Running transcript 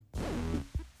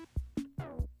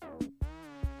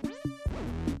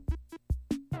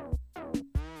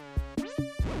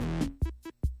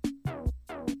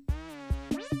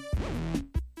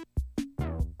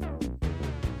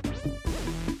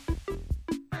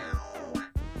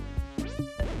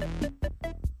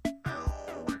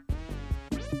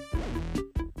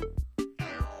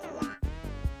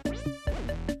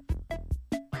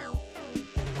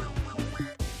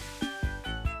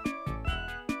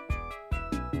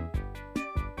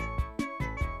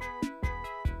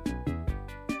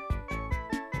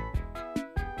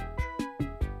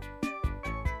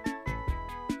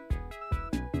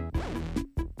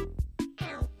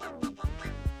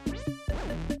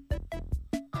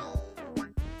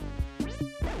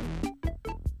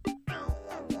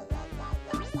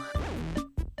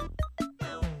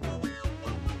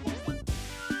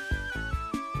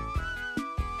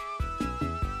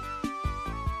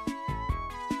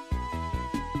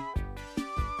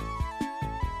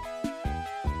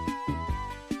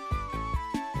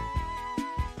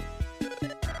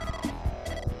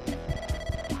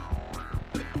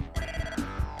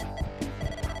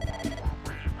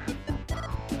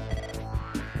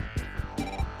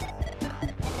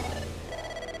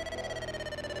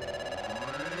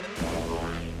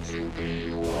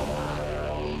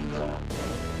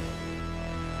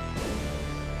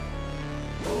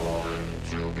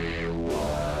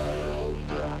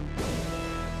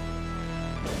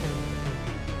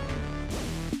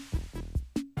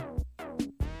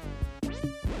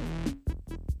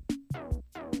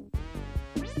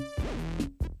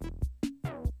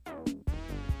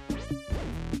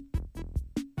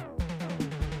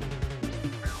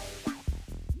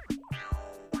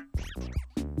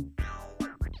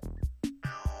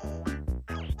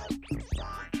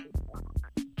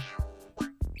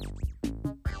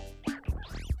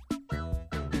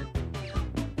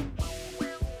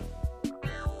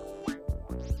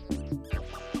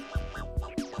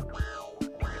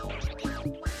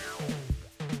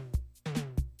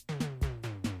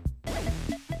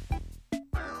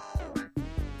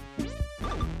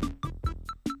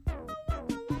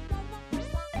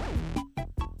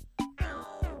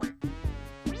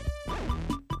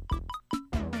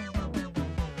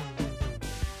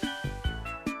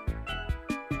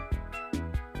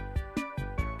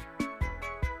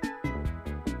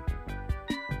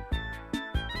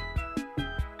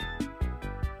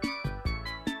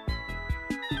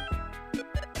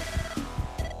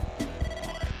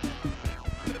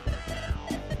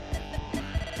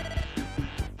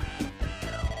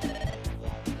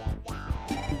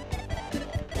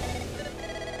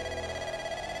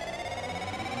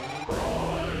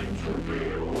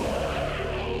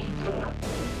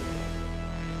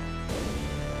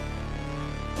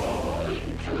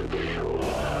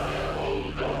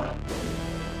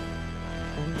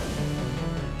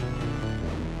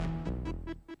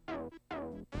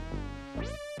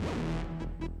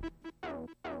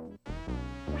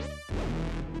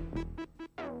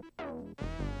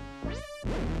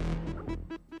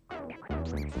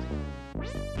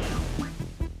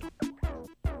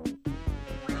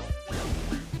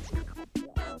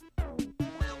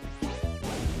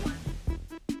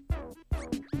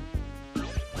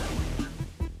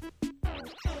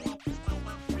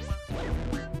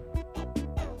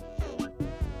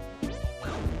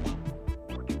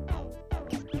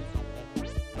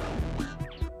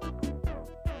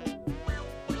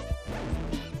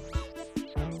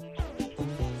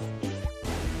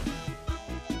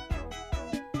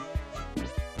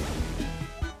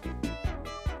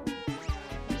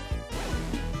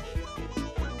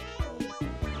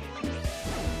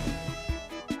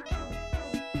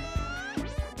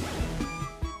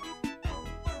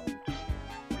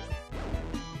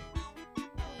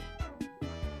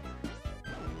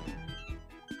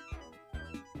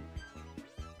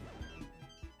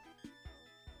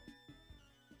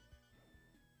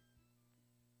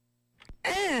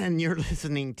And you're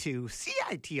listening to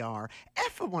CITR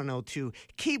FM 102,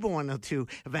 Cable 102,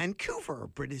 Vancouver,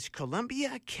 British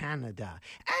Columbia, Canada.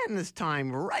 And it's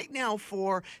time right now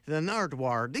for the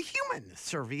Nardwuar, the Human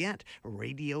Serviette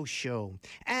Radio Show.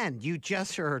 And you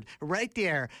just heard right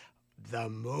there, the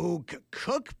Moog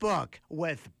Cookbook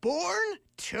with Born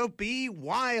to Be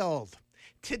Wild.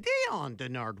 Today on the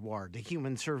Nardwuar, the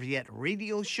Human Serviette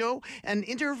Radio Show, an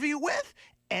interview with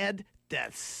Ed the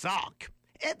Sock.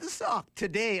 Ed the Sock,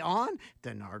 today on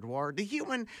the Nardwuar, the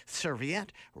Human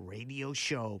Serviette Radio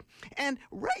Show. And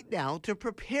right now, to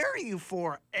prepare you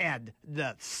for Ed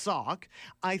the Sock,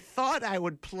 I thought I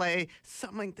would play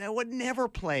something that I would never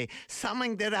play,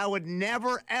 something that I would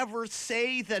never ever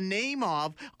say the name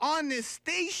of on this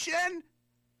station,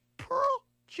 Pearl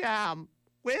Jam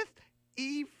with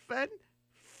Even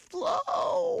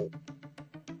Flow.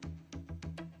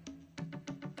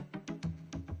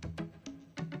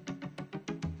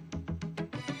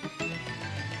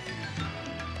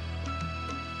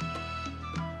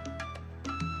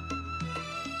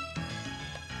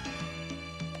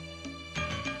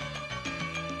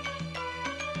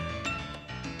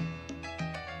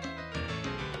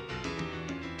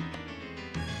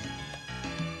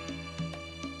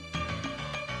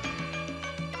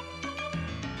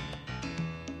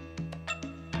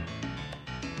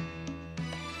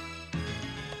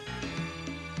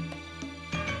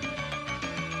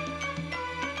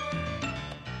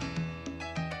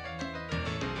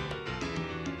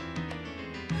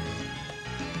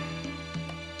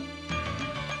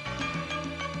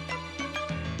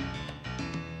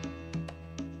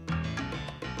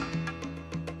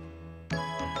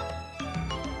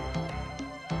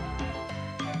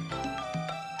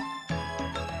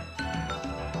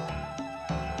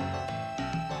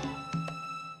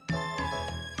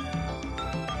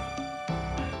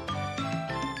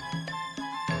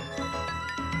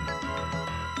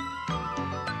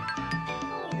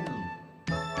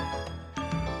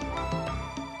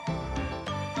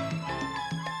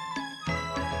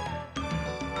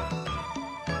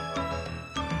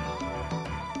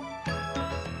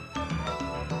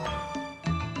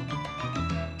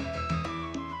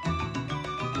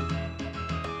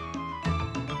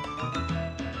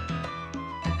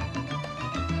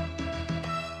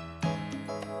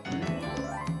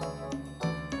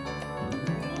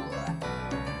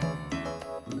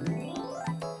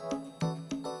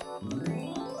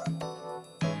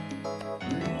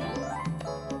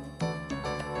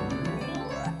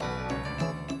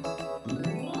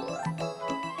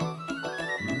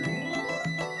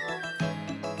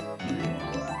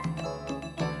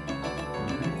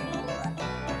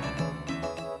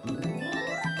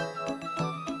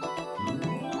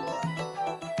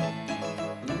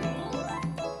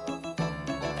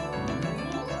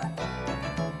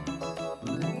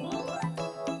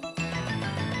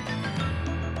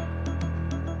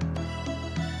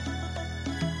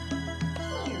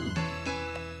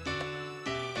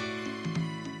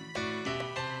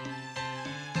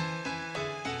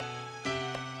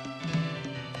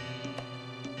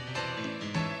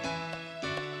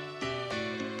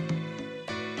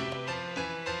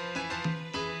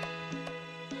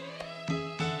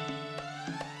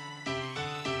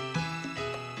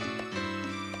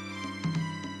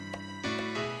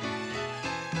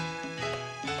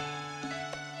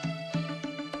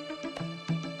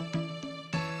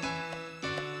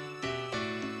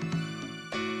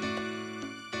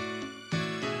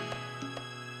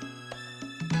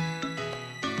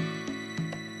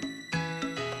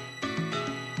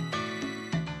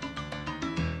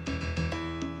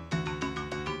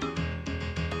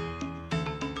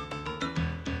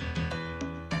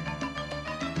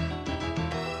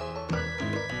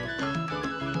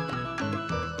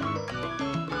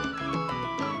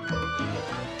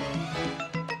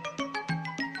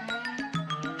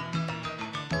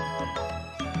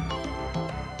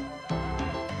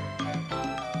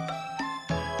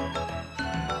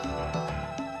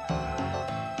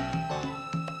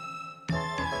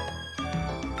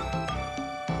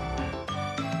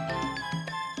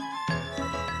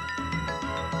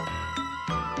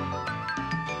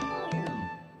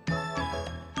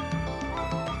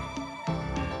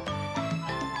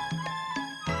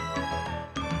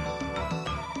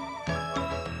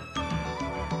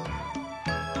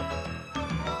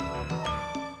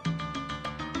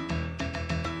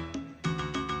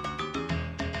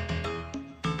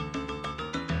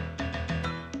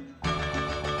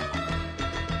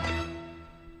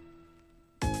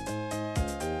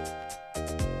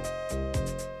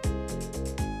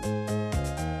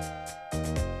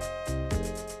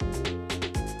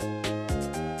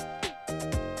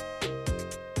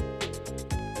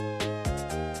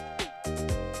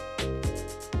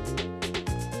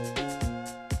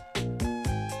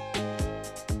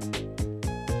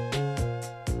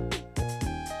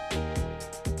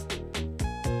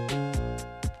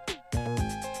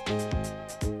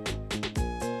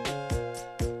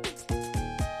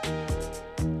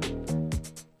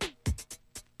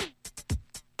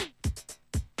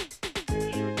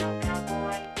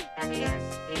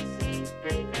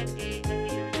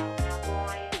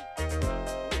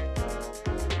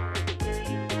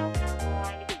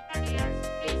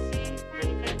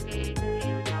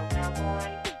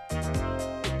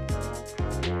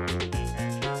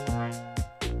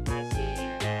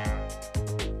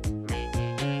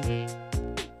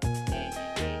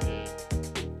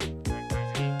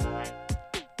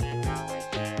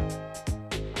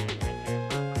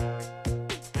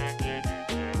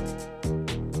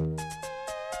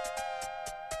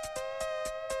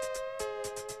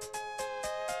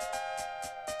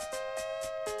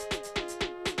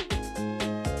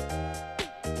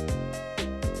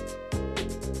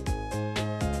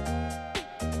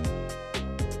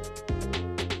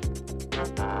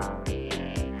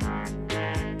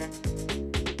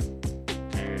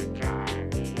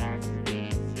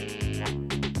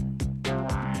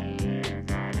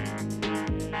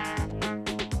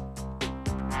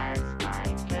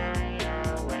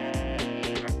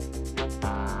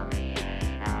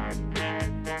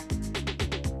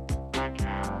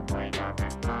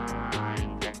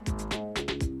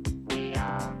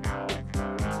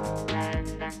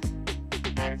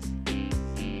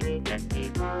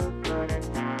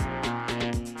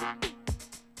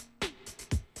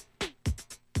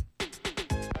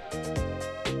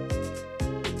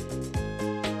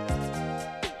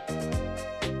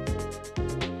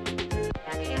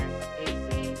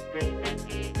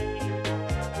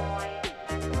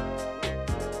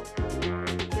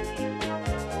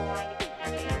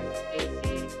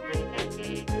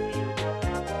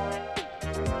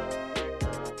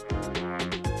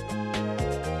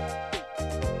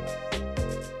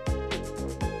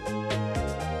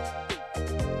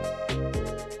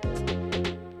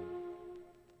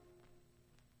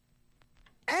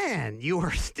 And you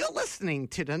are still listening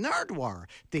to the Nardwuar,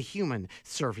 the Human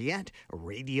Serviette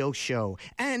radio show.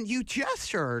 And you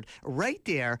just heard right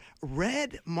there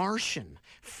Red Martian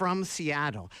from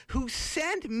Seattle, who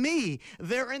sent me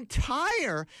their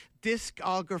entire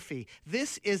discography.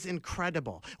 This is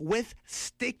incredible. With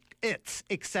It's,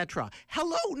 etc.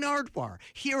 Hello, Nardwuar.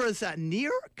 Here is a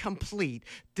near-complete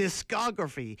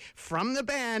discography from the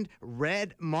band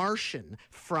Red Martian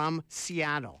from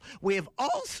Seattle. We have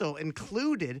also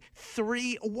included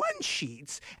 3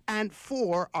 one-sheets and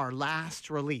 4 our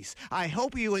last release. I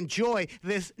hope you enjoy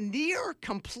this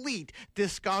near-complete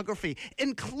discography,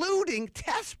 including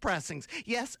test pressings.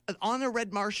 Yes, on the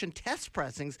Red Martian test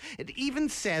pressings, it even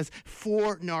says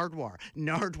for Nardwuar.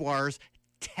 Nardwuar's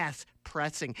test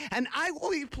pressing. And I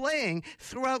will be playing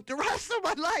throughout the rest of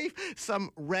my life some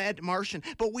Red Martian.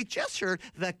 But we just heard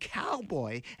the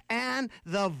cowboy and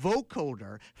the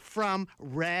vocoder from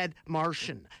Red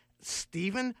Martian.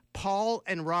 Stephen, Paul,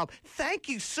 and Rob, thank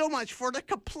you so much for the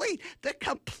complete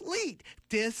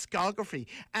discography.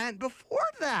 And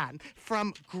before that,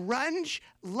 from Grunge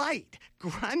Light,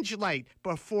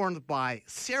 performed by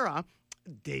Sarah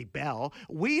Daybell,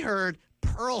 we heard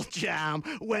Pearl Jam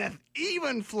with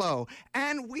Even Flow.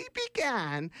 And we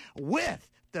began with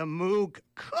the Moog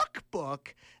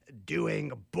Cookbook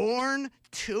doing Born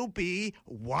to Be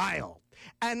Wild.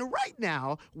 And right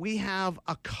now, we have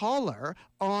a caller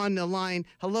on the line.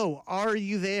 Hello, are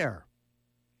you there?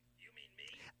 You mean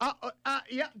me?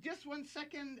 Yeah, just 1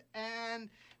 second.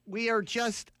 And we are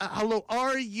just, hello,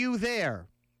 are you there?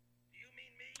 You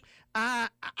mean me?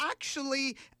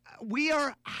 Actually, we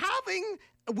are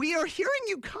hearing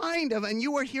you kind of, and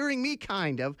you are hearing me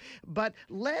kind of, but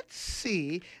let's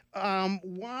see,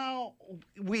 while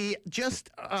we just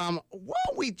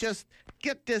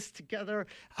get this together.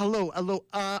 Hello,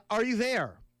 are you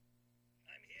there?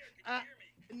 I'm here.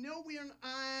 Can you hear me? No, we are,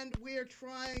 and we are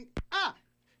trying,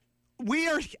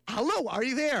 hello, are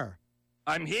you there?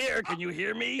 I'm here. Can you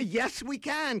hear me? Yes, we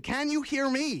can. Can you hear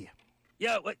me?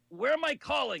 Yeah, where am I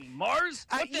calling? Mars?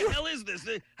 What the hell is this?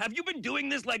 Have you been doing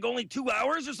this like only 2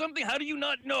 hours or something? How do you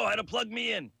not know how to plug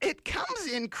me in? It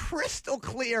comes in crystal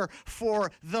clear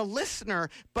for the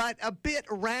listener, but a bit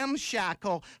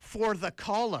ramshackle for the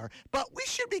caller. But we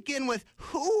should begin with,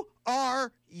 who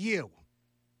are you?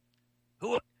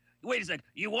 Wait a sec.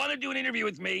 You want to do an interview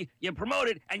with me, you promote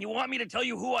it, and you want me to tell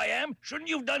you who I am? Shouldn't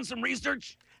you have done some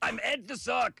research? I'm Ed the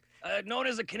Sock. Known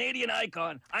as a Canadian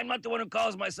icon. I'm not the one who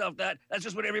calls myself that. That's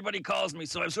just what everybody calls me,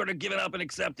 so I've sort of given up and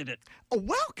accepted it.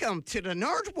 Welcome to the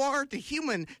Nardwuar, the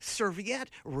Human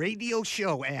Serviette radio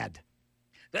show, Ed.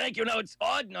 Thank you. Now, it's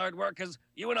odd, Nardwuar, because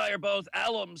you and I are both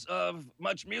alums of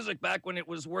Much Music back when it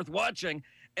was worth watching,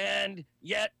 and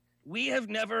yet we have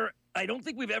never, I don't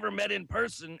think we've ever met in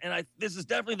person, and this is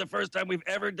definitely the first time we've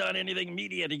ever done anything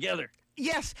media together.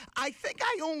 Yes, I think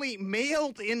I only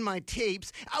mailed in my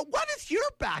tapes. What is your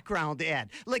background,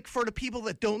 Ed? Like, for the people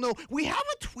that don't know, we have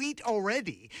a tweet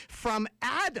already from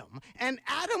Adam, and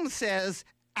Adam says,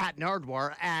 at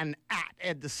Nardwuar and at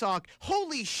Ed the Sock,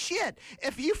 holy shit,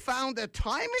 if you found a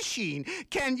time machine,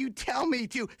 can you tell me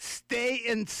to stay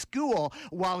in school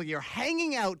while you're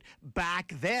hanging out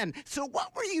back then? So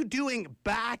what were you doing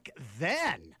back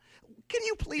then? Can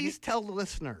you please tell the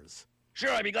listeners?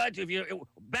 Sure, I'd be glad to.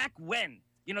 Back when?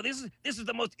 You know, this is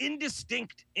the most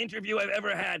indistinct interview I've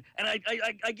ever had, and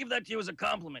I give that to you as a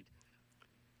compliment.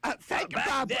 Thank you, back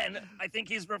Bob. then, I think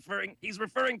he's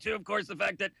referring to, of course, the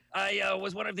fact that I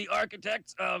was one of the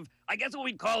architects of, I guess what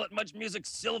we'd call it, Much Music's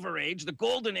Silver Age. The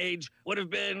Golden Age would have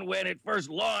been when it first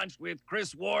launched with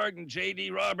Chris Ward and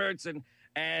J.D. Roberts and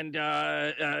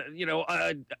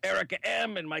Erica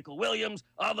M. and Michael Williams,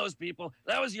 all those people.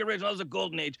 That was the original. That was the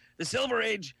Golden Age. The Silver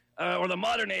Age or the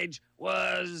modern age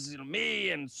was me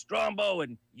and Strombo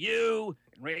and you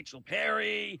and Rachel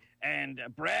Perry and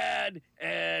Brad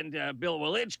and Bill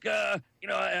Welichka.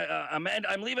 Amanda,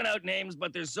 I'm leaving out names,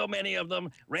 but there's so many of them.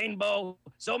 Rainbow,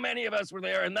 so many of us were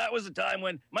there. And that was a time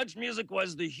when Much Music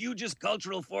was the hugest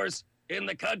cultural force in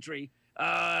the country,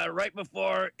 right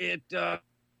before it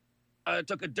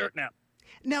took a dirt nap.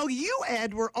 Now, you,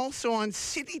 Ed, were also on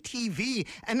City TV,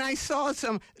 and I saw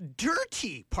some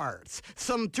dirty parts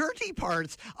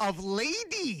of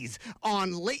ladies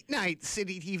on late night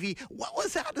City TV. What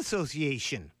was that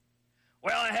association?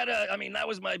 Well, that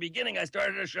was my beginning. I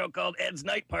started a show called Ed's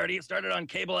Night Party. It started on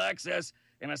cable access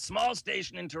in a small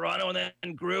station in Toronto and then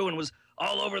grew and was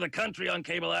all over the country on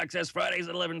cable access Fridays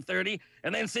at 11:30.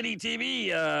 And then City TV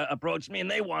approached me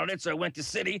and they wanted it. So I went to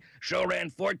City. Show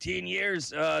ran 14 years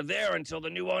there until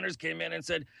the new owners came in and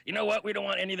said, you know what? We don't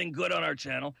want anything good on our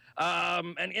channel.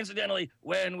 And incidentally,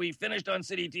 when we finished on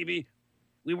City TV,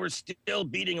 we were still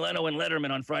beating Leno and Letterman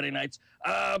on Friday nights.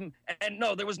 And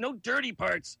no, there was no dirty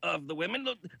parts of the women.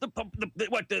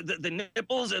 The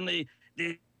nipples and the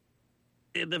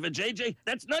vajayjay,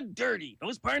 that's not dirty.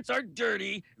 Those parts are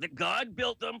dirty. That God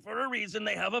built them for a reason.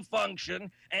 They have a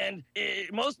function. And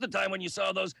most of the time when you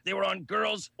saw those, they were on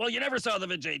girls. Well, you never saw the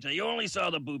vajayjay. You only saw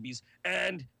the boobies.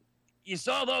 And you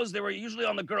saw those, they were usually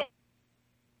on the girl.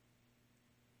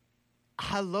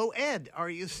 Hello, Ed. Are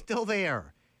you still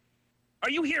there? Are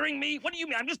you hearing me? What do you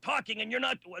mean? I'm just talking and you're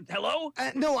not. Hello?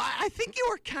 No, I think you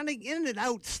were cutting in and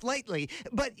out slightly.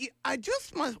 But I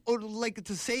just would like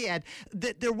to say, Ed,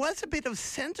 that there was a bit of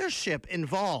censorship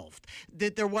involved,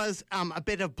 that there was a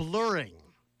bit of blurring.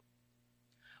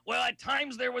 Well, at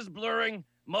times there was blurring.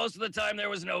 Most of the time there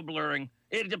was no blurring.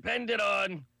 It depended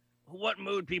on what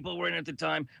mood people were in at the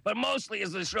time. But mostly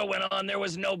as the show went on, there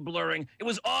was no blurring. It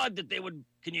was odd that they would.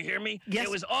 Can you hear me? Yes.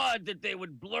 It was odd that they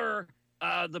would blur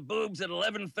the boobs at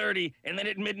 11:30, and then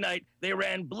at midnight they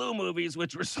ran blue movies,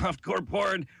 which were softcore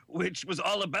porn, which was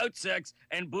all about sex,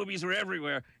 and boobies were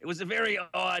everywhere. It was a very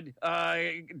odd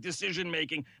decision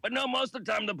making. But no, most of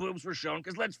the time the boobs were shown,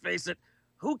 because let's face it,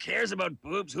 who cares about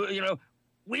boobs?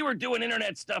 We were doing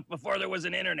internet stuff before there was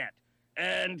an internet.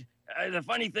 And the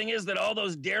funny thing is that all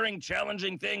those daring,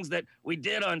 challenging things that we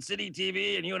did on City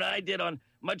TV and you and I did on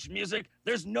Much Music,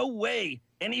 there's no way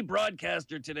any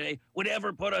broadcaster today would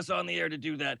ever put us on the air to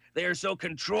do that. They are so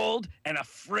controlled and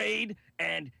afraid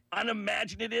and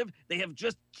unimaginative. They have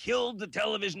just killed the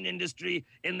television industry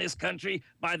in this country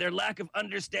by their lack of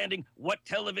understanding what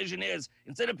television is.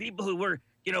 Instead of people who were,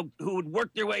 who would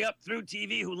work their way up through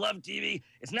TV, who love TV,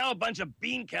 it's now a bunch of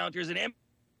bean counters and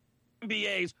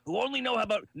MBAs who only know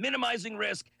about minimizing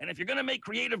risk. And if you're going to make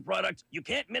creative products, you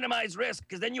can't minimize risk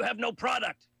because then you have no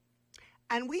product.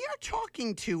 And we are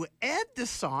talking to Ed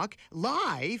DeSock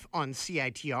live on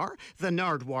CITR, the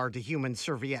Nardwuar, the Human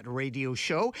Serviette radio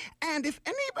show. And if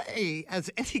anybody has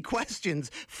any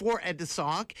questions for Ed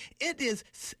DeSock, it is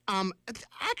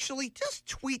actually just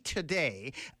tweet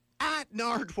today at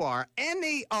Nardwuar,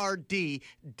 Nardwuar,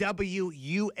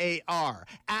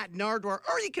 at Nardwuar,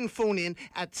 or you can phone in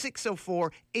at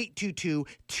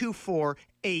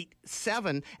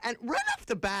 604-822-2487. And right off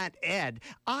the bat, Ed,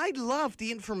 I love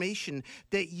the information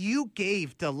that you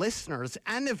gave the listeners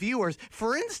and the viewers.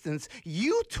 For instance,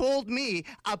 you told me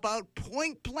about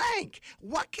Point Blank.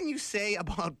 What can you say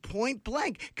about Point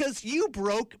Blank? Because you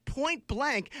broke Point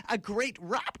Blank, a great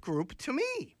rap group, to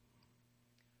me.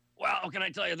 Well, can I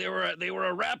tell you, they were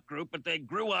a rap group, but they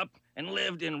grew up and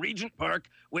lived in Regent Park,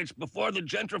 which before the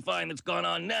gentrifying that's gone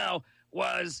on now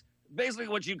was basically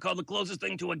what you'd call the closest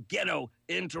thing to a ghetto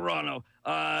in Toronto.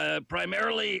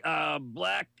 Primarily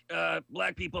black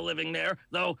people living there,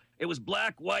 though it was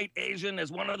black, white, Asian.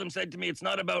 As one of them said to me, it's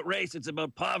not about race, it's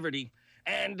about poverty.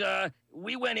 And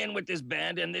we went in with this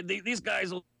band, and these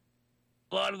guys, a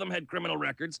lot of them had criminal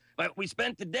records, but we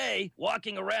spent the day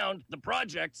walking around the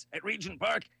projects at Regent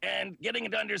Park and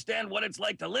getting to understand what it's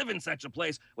like to live in such a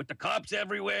place with the cops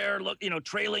everywhere,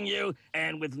 trailing you,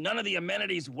 and with none of the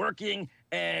amenities working,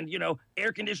 and,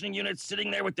 air conditioning units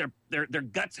sitting there with their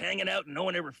guts hanging out and no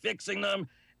one ever fixing them.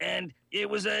 And it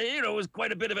was it was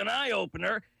quite a bit of an eye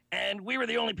opener. And we were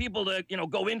the only people to,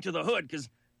 go into the hood because,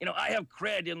 I have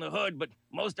cred in the hood, but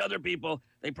most other people,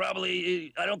 I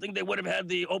don't think they would have had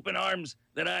the open arms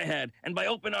that I had. And by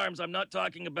open arms, I'm not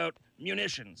talking about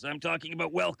munitions. I'm talking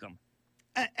about welcome.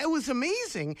 It was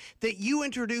amazing that you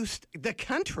introduced the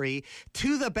country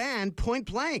to the band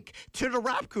Point Blank, to the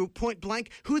rap group Point Blank,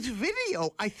 whose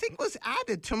video, I think, was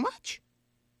added to Much.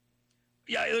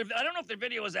 Yeah, I don't know if the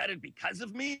video was added because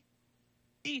of me,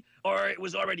 or it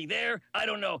was already there. I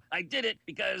don't know. I did it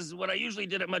because what I usually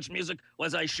did at Much Music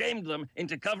was I shamed them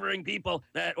into covering people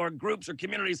that, or groups or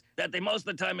communities that they most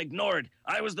of the time ignored.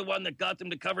 I was the one that got them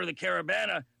to cover the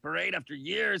Caravana parade after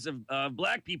years of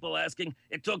black people asking.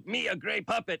 It took me, a gray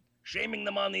puppet, shaming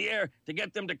them on the air to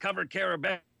get them to cover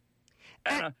Caravana.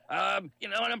 And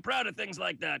I'm proud of things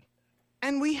like that.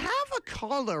 And we have a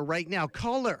caller right now.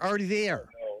 Caller, are you there?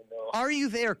 No. Are you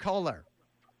there, caller?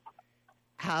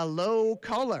 Hello,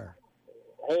 caller.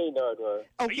 Hey, Nardwuar.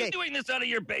 Okay. Are you doing this out of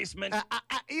your basement?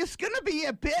 It's going to be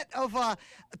a bit of a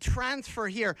transfer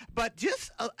here, but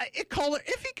just a caller,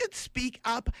 if you could speak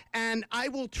up, and I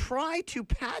will try to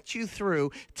patch you through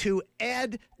to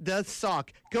Ed the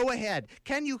Sock. Go ahead.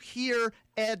 Can you hear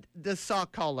Ed the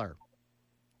Sock, caller?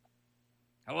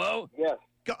 Hello? Yes,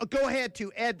 Go ahead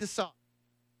to Ed the Sock.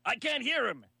 I can't hear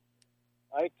him.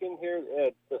 I can hear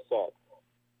Ed the song.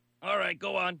 All right,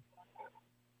 go on.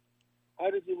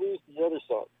 How did you lose the other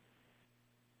song?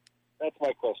 That's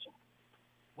my question.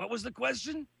 What was the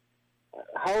question?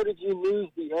 How did you lose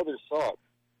the other song?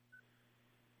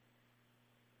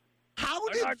 How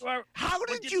Nardwuar, what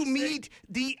did did you you say? meet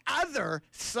the other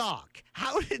sock?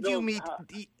 How did you No, meet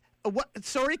the what?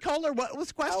 Sorry, caller. What was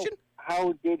the question?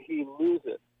 How did he lose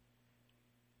it?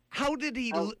 How did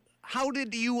he? How- How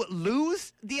did you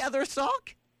lose the other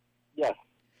sock? Yes.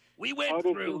 We How went did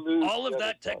you through lose all of the that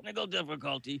other song? technical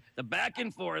difficulty, the back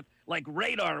and forth, like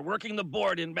radar working the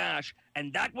board in MASH,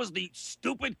 and that was the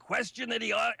stupid question that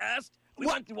he asked. We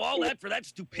What? went through all that for that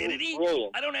stupidity.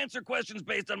 Brilliant. I don't answer questions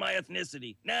based on my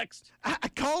ethnicity. Next.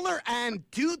 Caller and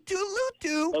Doot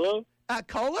Hello?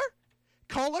 caller,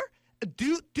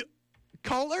 Doot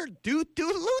caller Doot.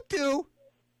 Dude.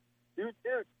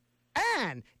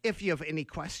 And if you have any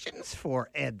questions for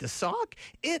Ed the Sock,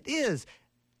 it is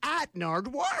at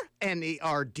Nardwuar,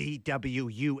 Nardwuar,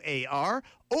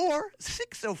 or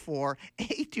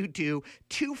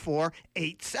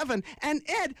 604-822-2487. And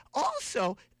Ed,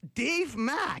 also, Dave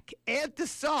Mack, Ed the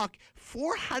Sock,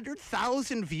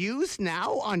 400,000 views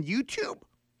now on YouTube.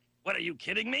 What, are you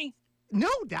kidding me? No,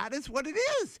 that is what it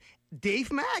is.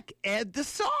 Dave Mack, Ed the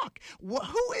Sock.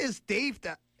 Who is Dave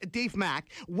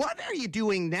Mack? What are you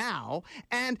doing now?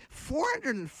 And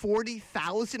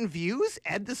 440,000 views,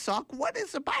 Ed the Sock. What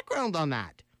is the background on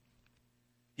that?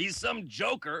 He's some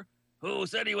joker who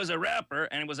said he was a rapper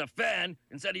and was a fan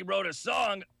and said he wrote a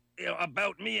song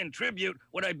about me in tribute.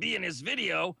 Would I be in his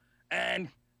video? And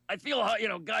I feel,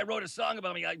 guy wrote a song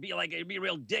about me. It'd be a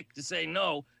real dick to say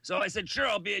no. So I said, sure,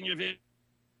 I'll be in your video.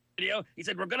 He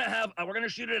said, we're gonna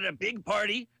shoot it at a big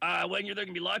party. When there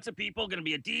gonna be lots of people, gonna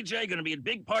be a DJ, gonna be a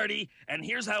big party, and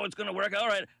here's how it's gonna work. All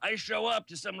right, I show up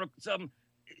to some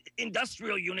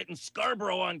industrial unit in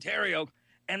Scarborough, Ontario,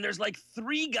 and there's like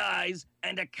 3 guys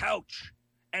and a couch,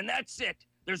 and that's it.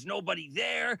 There's nobody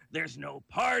there. There's no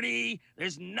party.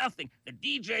 There's nothing. The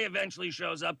DJ eventually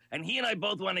shows up, and he and I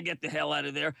both want to get the hell out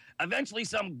of there. Eventually,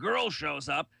 some girl shows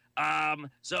up.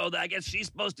 So I guess she's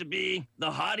supposed to be the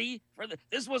hottie for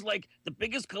this was like the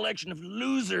biggest collection of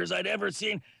losers I'd ever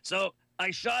seen. So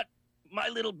I shot my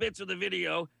little bits of the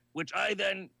video, which I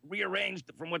then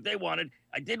rearranged from what they wanted.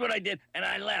 I did what I did, and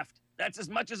I left. That's as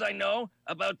much as I know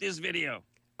about this video.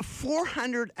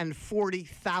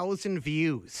 440,000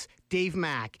 views. Dave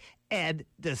Mack, Ed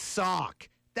the Sock.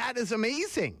 That is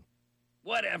amazing.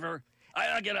 Whatever.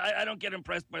 I don't get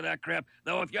impressed by that crap.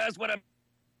 Though if you ask what I'm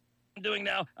doing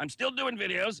now, I'm still doing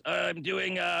videos. I'm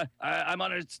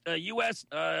on a U.S.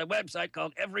 website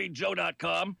called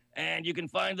everyjoe.com, and you can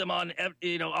find them on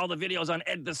all the videos on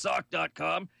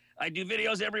edthesock.com. I do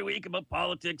videos every week about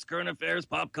politics, current affairs,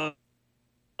 pop culture.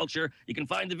 You can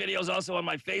find the videos also on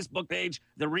my Facebook page,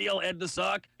 The Real Ed the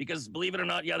Sock, because believe it or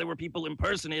not, there were people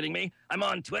impersonating me. I'm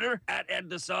on Twitter at Ed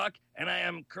the Sock, and I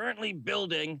am currently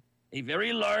building a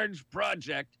very large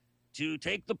project to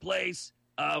take the place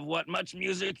of what Much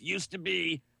Music used to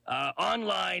be,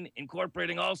 online,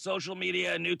 incorporating all social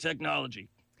media and new technology.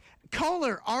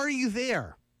 Caller, are you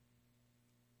there?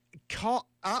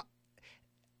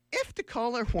 If the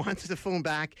caller wants the phone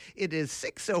back, it is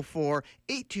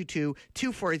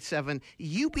 604-822-2487,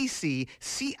 UBC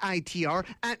CITR.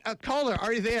 And caller,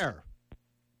 are you there?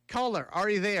 Caller, are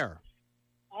you there?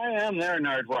 I am there,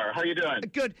 Nardwuar. How you doing?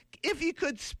 Good. If you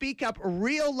could speak up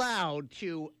real loud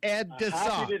to Ed the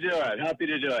Sock. Happy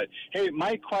to do it. Hey,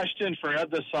 my question for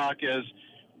Ed the Sock is,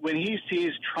 when he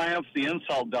sees Triumph the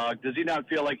Insult Dog, does he not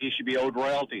feel like he should be owed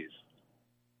royalties?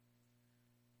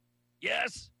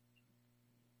 Yes.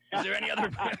 Is there any other?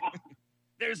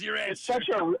 There's your answer.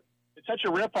 It's such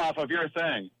a ripoff of your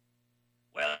thing.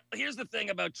 Well, here's the thing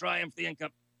about Triumph the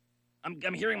Income.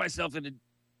 I'm hearing myself in.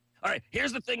 All right.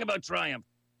 Here's the thing about Triumph.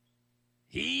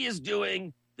 He is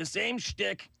doing the same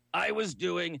shtick I was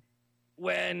doing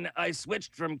when I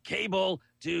switched from cable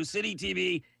to city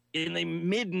TV in the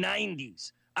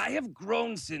mid-90s. I have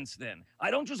grown since then. I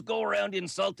don't just go around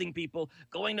insulting people,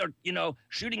 going to,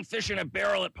 shooting fish in a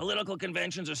barrel at political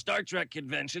conventions or Star Trek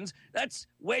conventions. That's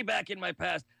way back in my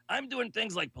past. I'm doing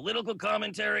things like political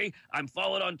commentary. I'm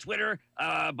followed on Twitter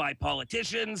by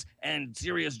politicians and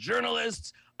serious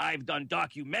journalists. I've done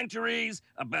documentaries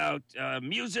about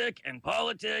music and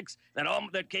politics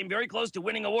that came very close to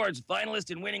winning awards,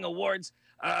 finalist in winning awards.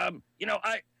 I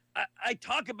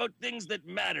talk about things that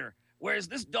matter. Whereas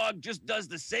this dog just does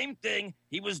the same thing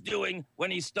he was doing when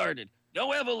he started.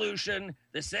 No evolution,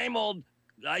 the same old,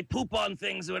 I poop on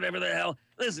things, whatever the hell.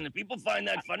 Listen, if people find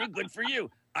that funny, good for you.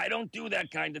 I don't do that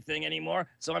kind of thing anymore,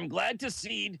 so I'm glad to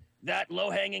cede that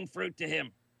low-hanging fruit to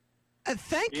him.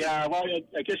 Thank you. Yeah, well,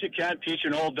 I guess you can't teach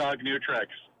an old dog new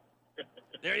tricks.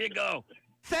 There you go.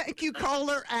 Thank you,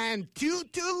 caller, and do.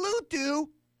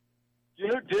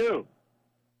 You do.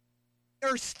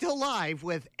 Are still live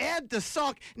with Ed the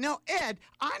Sock. Now, Ed,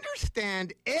 I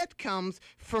understand Ed comes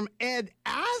from Ed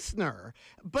Asner,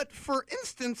 but for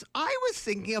instance, I was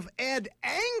thinking of Ed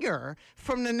Anger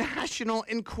from the National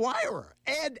Enquirer.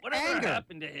 Ed Whatever Anger.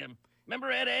 happened to him?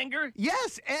 Remember Ed Anger?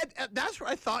 Yes, Ed. That's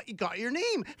where I thought you got your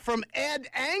name, from Ed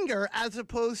Anger as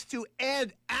opposed to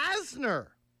Ed Asner.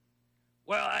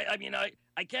 Well, I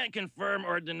can't confirm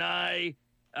or deny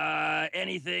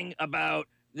anything about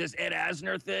this Ed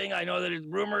Asner thing. I know that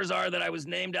rumors are that I was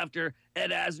named after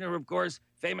Ed Asner, who, of course,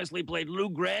 famously played Lou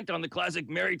Grant on the classic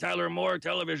Mary Tyler Moore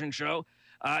television show,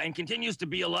 and continues to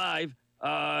be alive.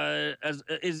 As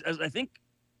I think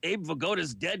Abe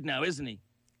Vigoda's dead now, isn't he?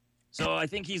 So I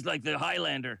think he's like the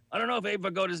Highlander. I don't know if Abe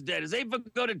Vigoda's dead. Is Abe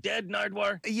Vigoda dead,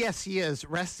 Nardwuar? Yes, he is.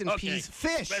 Rest in peace.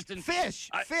 Fish. Rest in fish.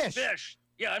 Fish. Fish.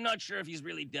 Yeah, I'm not sure if he's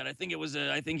really dead. I think it was.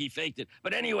 I think he faked it.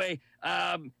 But anyway,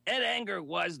 Ed Anger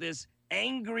was this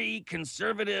angry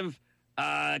conservative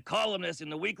columnist in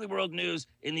the Weekly World News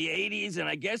in the 80s and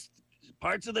I guess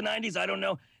parts of the 90s, I don't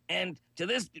know. And to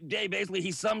this day, basically,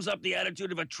 he sums up the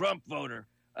attitude of a Trump voter.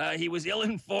 He was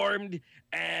ill-informed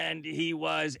and he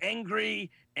was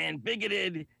angry and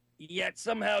bigoted, yet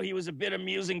somehow he was a bit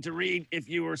amusing to read if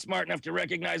you were smart enough to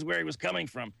recognize where he was coming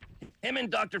from. Him and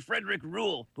Dr. Frederick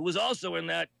Rule, who was also in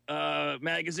that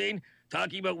magazine,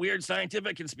 talking about weird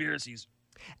scientific conspiracies.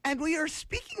 And we are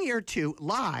speaking here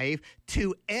live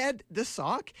to Ed the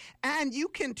Sock, and you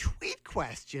can tweet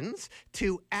questions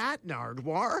to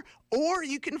 @Nardwuar, or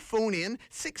you can phone in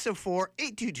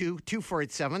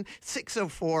 604-822-2487,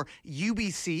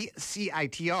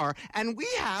 604-UBC-CITR, and we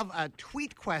have a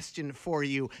tweet question for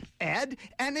you, Ed,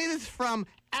 and it is from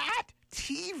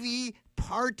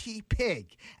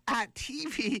 @TV_Party_Pig,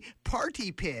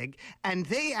 @TV_Party_Pig, and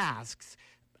they asks,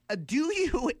 do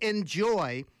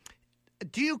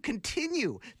you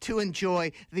continue to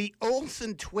enjoy the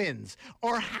Olsen twins,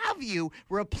 or have you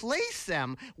replaced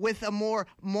them with a more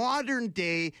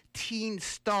modern-day teen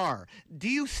star? Do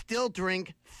you still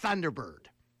drink Thunderbird?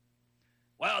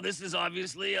 Wow, this is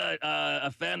obviously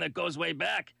a fan that goes way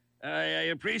back.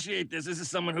 I appreciate this. This is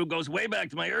someone who goes way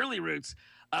back to my early roots.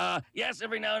 Yes,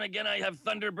 every now and again I have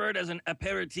Thunderbird as an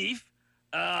aperitif.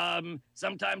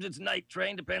 Sometimes it's Night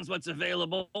Train, depends what's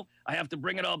available. I have to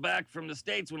bring it all back from the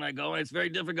States when I go, and it's very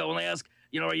difficult when they ask,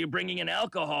 are you bringing in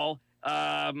alcohol?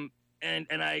 And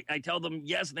I tell them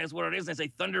yes, and that's what it is. And I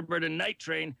say Thunderbird and Night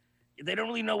Train. They don't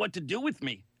really know what to do with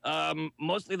me.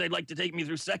 Mostly they'd like to take me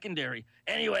through secondary.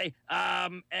 Anyway,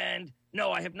 and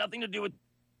no, I have nothing to do with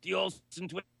the Olsen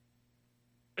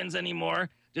twins anymore,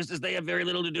 just as they have very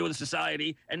little to do with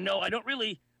society. And no, I don't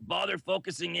really bother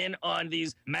focusing in on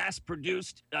these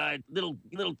mass-produced little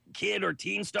kid or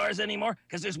teen stars anymore,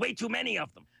 because there's way too many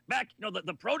of them. Back,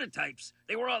 the prototypes,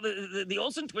 they were all the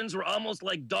Olsen twins were almost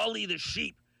like Dolly the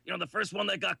sheep, the first one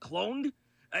that got cloned.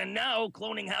 And now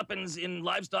cloning happens in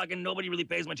livestock and nobody really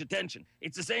pays much attention.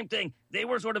 It's the same thing. They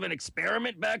were sort of an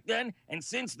experiment back then, and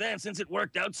since then, since it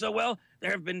worked out so well,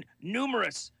 there have been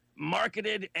numerous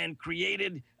marketed and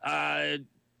created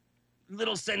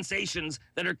little sensations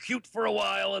that are cute for a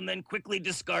while and then quickly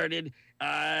discarded,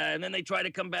 and then they try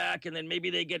to come back, and then maybe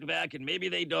they get back and maybe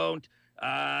they don't.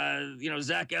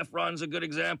 Zac Efron's a good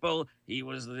example. He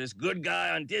was this good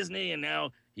guy on Disney, and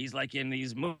now he's like in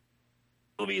these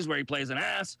movies where he plays an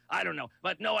ass. I don't know.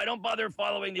 But no, I don't bother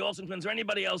following the Olsen twins or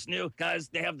anybody else new, because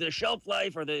they have the shelf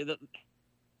life or the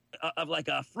of like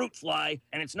a fruit fly,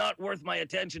 and it's not worth my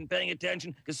paying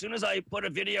attention, because as soon as I put a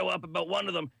video up about one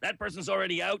of them, that person's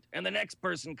already out, and the next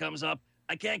person comes up.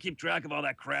 I can't keep track of all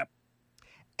that crap.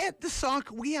 At the Sock,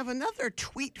 we have another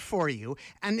tweet for you,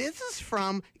 and this is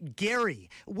from Gary.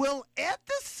 Will Ed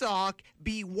the Sock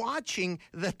be watching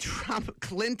the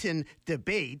Trump-Clinton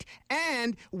debate,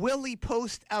 and will he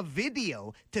post a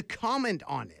video to comment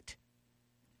on it?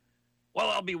 Well,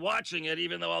 I'll be watching it,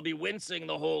 even though I'll be wincing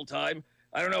the whole time.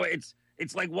 I don't know. It's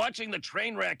like watching the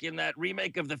train wreck in that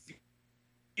remake of The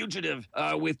Fugitive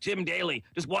with Tim Daly.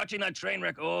 Just watching that train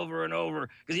wreck over and over.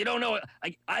 Because you don't know.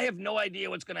 I have no idea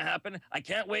what's going to happen. I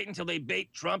can't wait until they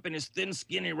bait Trump and his thin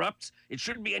skin erupts. It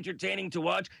should be entertaining to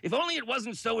watch. If only it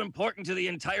wasn't so important to the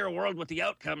entire world what the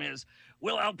outcome is.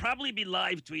 Well, I'll probably be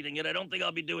live tweeting it. I don't think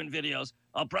I'll be doing videos.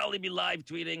 I'll probably be live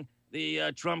tweeting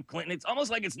the Trump-Clinton. It's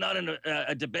almost like it's not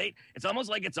a debate. It's almost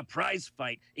like it's a prize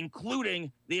fight,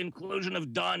 including the inclusion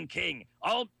of Don King.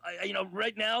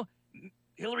 Right now,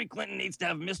 Hillary Clinton needs to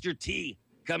have Mr. T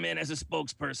come in as a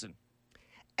spokesperson.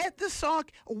 At the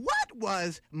Sock, what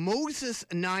was Moses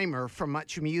Neimer from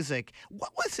Much Music?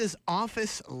 What was his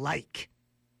office like?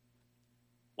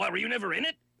 Why, were you never in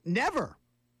it? Never.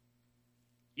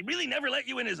 He really never let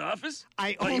you in his office?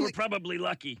 You were probably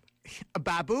lucky.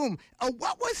 Baboom.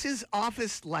 What was his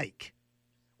office like?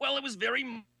 Well, it was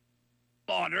very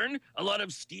modern, a lot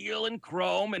of steel and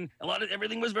chrome, and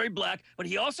everything was very black. But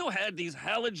he also had these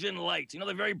halogen lights,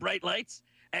 the very bright lights,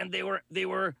 and they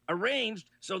were arranged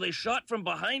so they shot from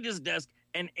behind his desk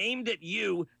and aimed at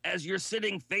you as you're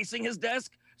sitting facing his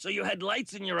desk. So you had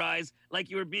lights in your eyes like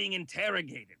you were being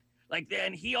interrogated.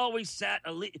 And he always sat,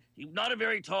 not a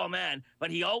very tall man, but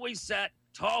he always sat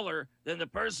taller than the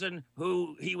person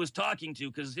who he was talking to,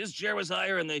 because his chair was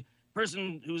higher and the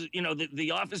person who's,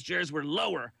 the office chairs were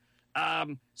lower.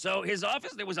 So his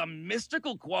office, there was a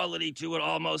mystical quality to it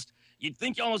almost. You'd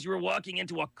think almost you were walking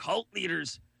into a cult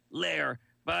leader's lair,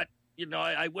 but,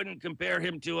 I wouldn't compare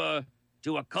him to a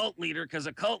cult leader, because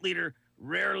a cult leader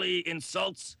rarely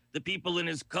insults the people in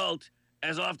his cult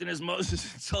as often as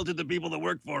Moses insulted the people that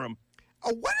work for him.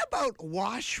 What about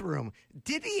washroom?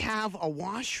 Did he have a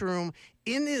washroom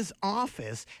in his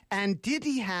office, and did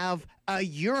he have a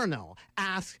urinal?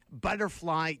 Ask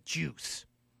Butterfly Juice.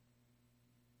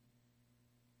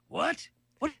 What?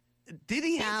 What? Did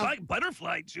he have...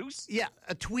 Butterfly Juice? Yeah,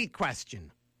 a tweet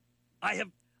question. I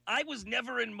was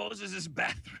never in Moses's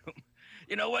bathroom.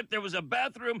 You know what? There was a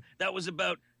bathroom that was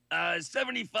about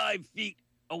 75 feet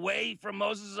away from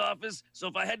Moses' office. So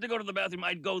if I had to go to the bathroom,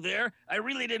 I'd go there. I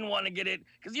really didn't want to get it.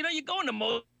 Because, you go into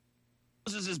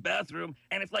Moses' bathroom,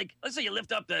 and it's like, let's say you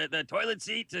lift up the toilet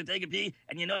seat to take a pee,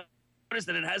 and notice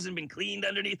that it hasn't been cleaned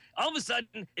underneath. All of a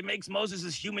sudden, it makes Moses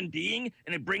a human being,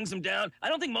 and it brings him down. I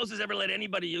don't think Moses ever let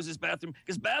anybody use his bathroom,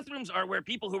 because bathrooms are where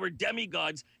people who are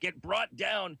demigods get brought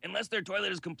down, unless their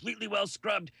toilet is completely well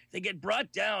scrubbed. They get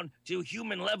brought down to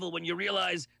human level when you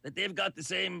realize that they've got the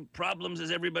same problems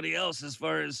as everybody else as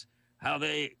far as how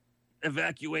they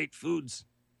evacuate foods.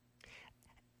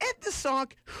 At the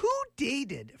Sock, who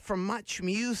dated from Much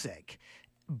Music?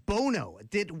 Bono.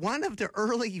 Did one of the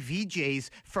early VJs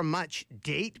from Much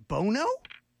date Bono?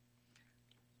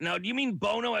 Now, do you mean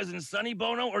Bono as in Sonny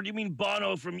Bono, or do you mean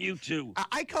Bono from U2?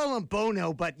 I call him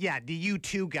Bono, but yeah, the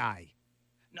U2 guy.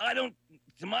 No, I don't,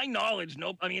 to my knowledge,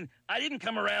 nope. I mean, I didn't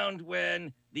come around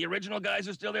when the original guys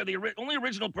were still there. The only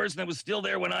original person that was still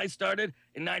there when I started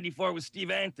in 94 was Steve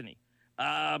Anthony,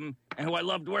 and who I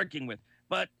loved working with.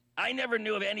 But I never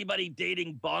knew of anybody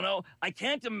dating Bono. I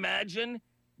can't imagine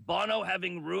Bono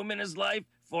having room in his life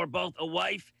for both a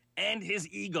wife and his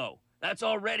ego. That's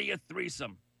already a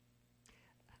threesome.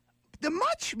 The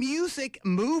Much Music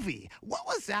movie. What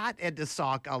was that, Ed the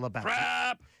Sock, all about?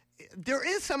 Crap! There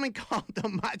is something called the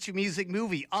Much Music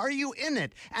movie. Are you in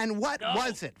it? And what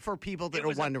was it for people that are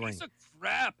wondering? It was a piece of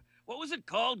crap. What was it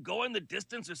called? Going the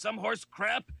Distance or some horse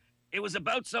crap? It was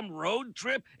about some road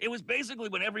trip. It was basically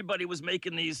when everybody was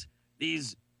making these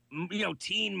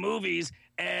teen movies,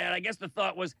 and I guess the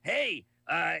thought was, hey,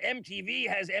 MTV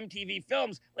has MTV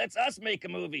Films. Let's us make a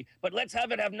movie, but let's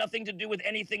have it have nothing to do with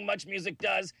anything Much Music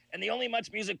does, and the only Much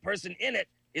Music person in it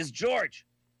is George.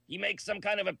 He makes some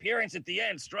kind of appearance at the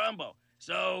end, Strombo.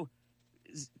 So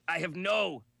I have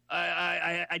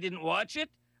I didn't watch it.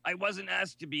 I wasn't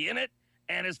asked to be in it,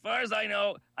 and as far as I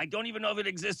know, I don't even know if it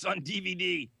exists on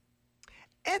DVD.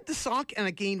 Ed the Sock, and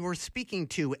again, we're speaking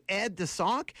to Ed the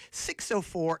Sock,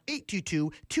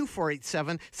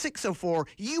 604-822-2487,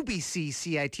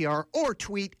 604-UBC-CITR, or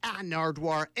tweet at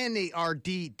Nardwuar,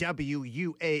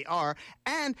 Nardwuar.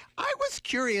 And I was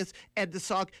curious, Ed the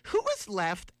Sock, who is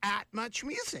left at Much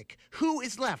Music? Who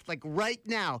is left? Like right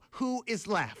now, who is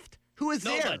left? Who is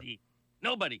there?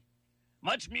 Nobody.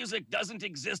 Much Music doesn't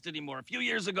exist anymore. A few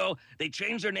years ago, they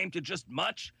changed their name to just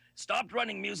Much, stopped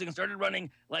running music, and started running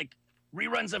like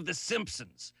reruns of The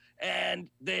Simpsons. And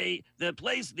the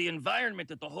environment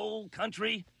that the whole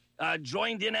country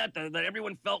joined in at, that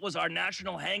everyone felt was our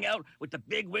national hangout, with the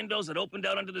big windows that opened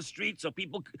out onto the street, so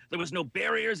there was no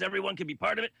barriers, everyone could be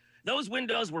part of it. Those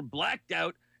windows were blacked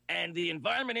out, and the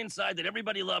environment inside that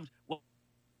everybody loved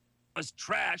was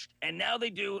trashed. And now they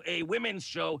do a women's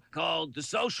show called The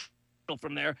Social.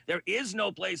 From there is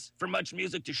no place for Much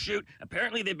Music to shoot.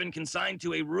 Apparently, they've been consigned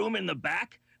to a room in the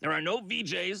back. There are no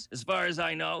VJs, as far as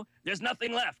I know. There's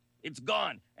nothing left. It's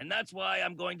gone. And that's why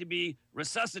I'm going to be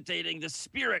resuscitating the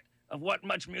spirit of what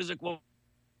Much Music will.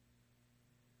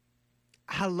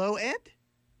 Hello, Ed?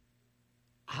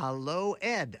 Hello,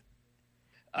 Ed.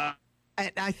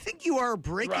 And I think you are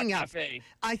breaking up. Cafe.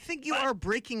 I think you are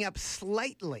breaking up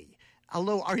slightly.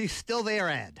 Hello, are you still there,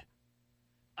 Ed?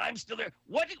 I'm still there.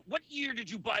 What year did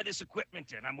you buy this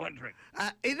equipment in? I'm wondering.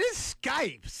 It is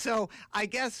Skype, so I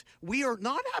guess we are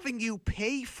not having you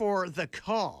pay for the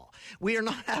call. We are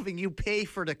not having you pay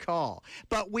for the call,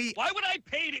 but we. Why would I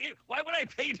pay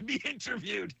to be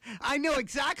interviewed? I know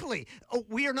exactly.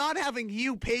 We are not having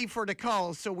you pay for the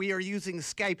call, so we are using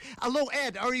Skype. Hello,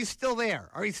 Ed. Are you still there?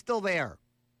 Are you still there?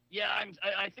 Yeah,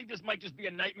 I think this might just be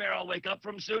a nightmare I'll wake up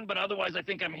from soon, but otherwise I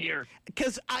think I'm here.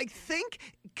 Because I think,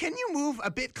 can you move a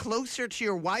bit closer to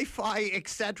your Wi-Fi,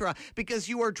 etc.? Because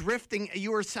you are drifting,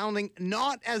 you are sounding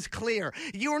not as clear.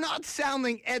 You are not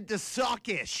sounding Ed the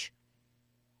Sockish.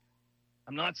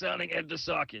 I'm not sounding Ed the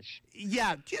Sockish.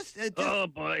 Yeah, just... Oh,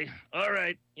 boy. All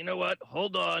right. You know what?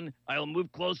 Hold on. I'll move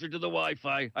closer to the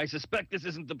Wi-Fi. I suspect this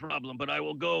isn't the problem, but I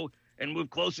will go and move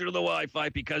closer to the Wi-Fi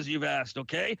because you've asked,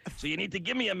 okay? So you need to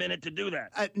give me a minute to do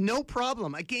that. No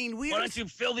problem. Again, why don't you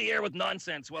fill the air with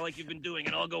nonsense like you've been doing,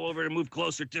 and I'll go over and move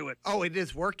closer to it. Oh, it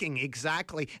is working,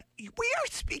 exactly. We are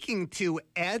speaking to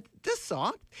Ed the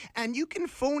Sock, and you can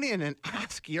phone in and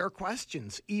ask your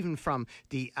questions, even from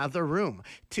the other room,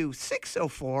 to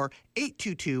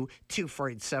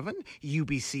 604-822-2487,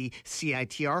 UBC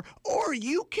CITR, or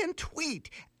you can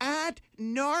tweet at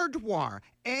Nardwuar,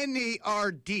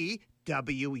 NARDWUAR.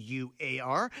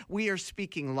 We are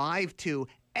speaking live to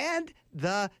Ed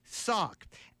the Sock.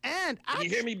 And can you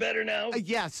hear me better now?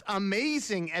 Yes,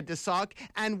 amazing, Ed the Sock.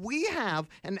 And we have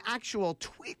an actual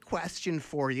tweet question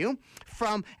for you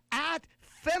from at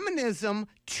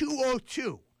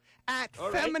Feminism202. At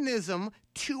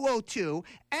Feminism202.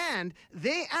 And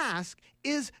they ask,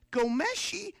 is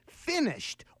Gomeshi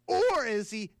finished, or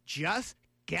is he just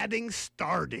getting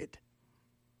started?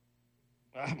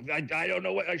 I don't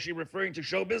know. Is she referring to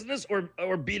show business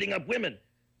or beating up women?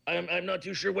 I'm not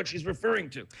too sure what she's referring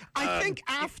to. I think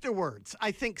afterwards.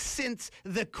 I think since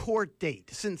the court date,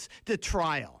 since the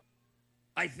trial.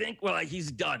 I think, he's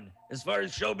done. As far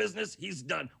as show business, he's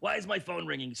done. Why is my phone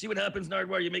ringing? See what happens,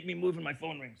 Nardwuar? You make me move and my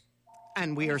phone rings.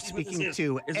 And we are speaking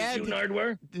to Ed. Is it you,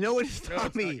 Nardwuar? No, it's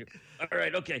not me. All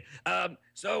right, okay.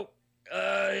 So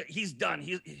he's done.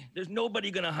 There's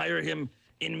nobody going to hire him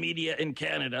in media in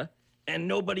Canada, and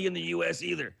nobody in the U.S.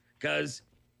 either, because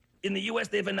in the U.S.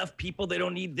 they have enough people. They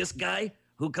don't need this guy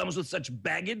who comes with such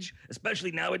baggage, especially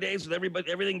nowadays with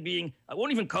everything being, I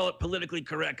won't even call it politically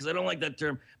correct because I don't like that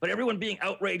term, but everyone being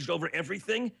outraged over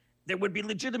everything. There would be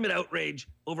legitimate outrage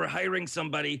over hiring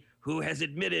somebody who has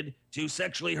admitted to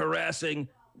sexually harassing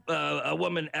a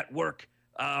woman at work.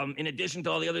 In addition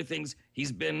to all the other things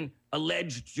he's been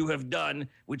alleged to have done,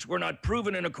 which were not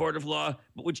proven in a court of law,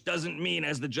 but which doesn't mean,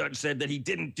 as the judge said, that he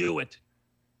didn't do it.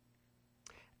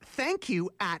 Thank you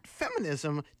at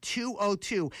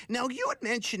Feminism202. Now, you had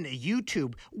mentioned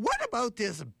YouTube. What about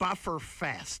this Buffer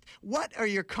Fest? What are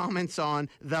your comments on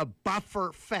the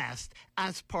Buffer Fest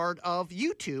as part of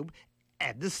YouTube,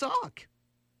 Ed the Sock?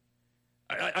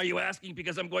 Are you asking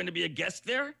because I'm going to be a guest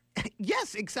there?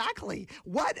 Yes, exactly.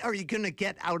 What are you going to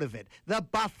get out of it? The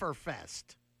Buffer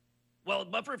Fest. Well,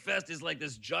 Buffer Fest is like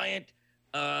this giant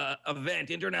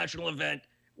international event,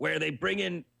 where they bring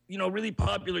in, really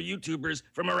popular YouTubers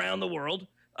from around the world.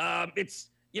 It's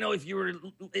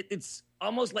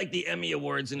almost like the Emmy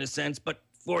Awards in a sense, but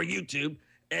for YouTube.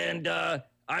 And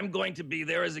I'm going to be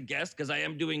there as a guest because I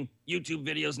am doing YouTube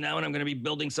videos now, and I'm going to be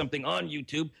building something on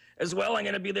YouTube as well. I'm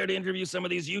going to be there to interview some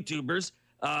of these YouTubers,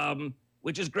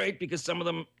 which is great because some of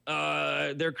them,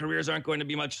 their careers aren't going to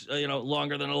be much,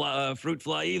 longer than a fruit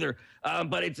fly either.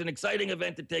 But it's an exciting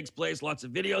event that takes place. Lots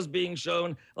of videos being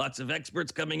shown, lots of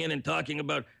experts coming in and talking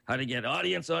about how to get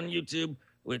audience on YouTube,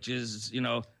 which is,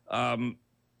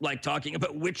 like talking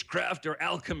about witchcraft or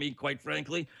alchemy, quite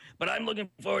frankly. But I'm looking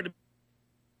forward to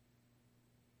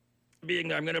being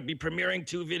there. I'm going to be premiering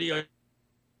 2 videos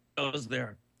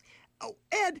there. Oh,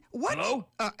 Ed, what? Hello?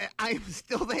 I'm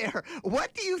still there.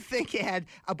 What do you think, Ed,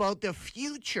 about the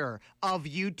future of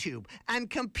YouTube and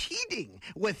competing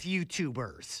with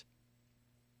YouTubers?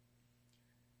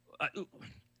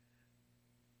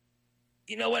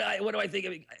 You know what? What do I think? I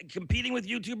mean, competing with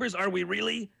YouTubers? Are we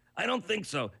really? I don't think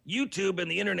so. YouTube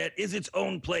and the internet is its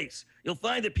own place. You'll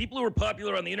find that people who are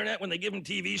popular on the internet, when they give them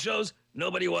TV shows,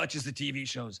 nobody watches the TV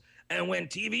shows. And when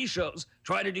TV shows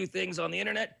try to do things on the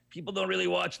internet, people don't really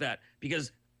watch that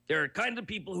because there are kind of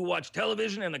people who watch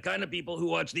television and the kind of people who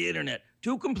watch the internet.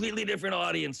 Two completely different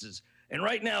audiences. And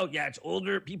right now, yeah, it's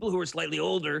older people who are slightly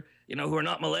older, who are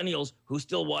not millennials, who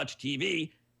still watch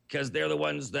TV because they're the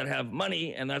ones that have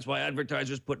money, and that's why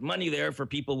advertisers put money there for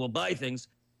people who will buy things.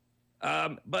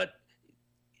 But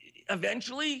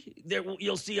eventually,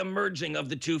 you'll see a merging of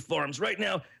the two forms. Right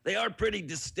now, they are pretty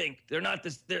distinct. They're not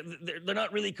they're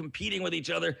not really competing with each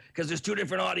other because there's two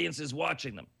different audiences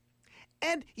watching them.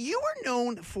 And you are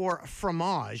known for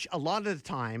fromage a lot of the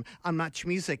time on Much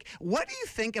Music. What do you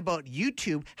think about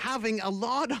YouTube having a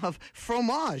lot of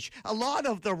fromage? A lot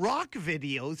of the rock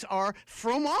videos are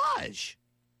fromage.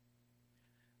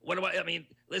 I mean,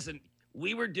 listen,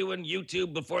 we were doing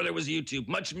YouTube before there was YouTube.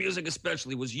 Much Music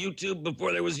especially was YouTube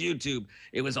before there was YouTube.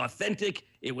 It was authentic.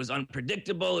 It was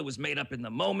unpredictable. It was made up in the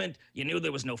moment. You knew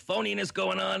there was no phoniness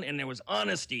going on, and there was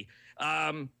honesty.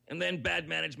 And then bad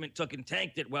management took and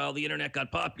tanked it while the internet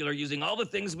got popular using all the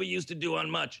things we used to do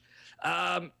on Much.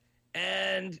 And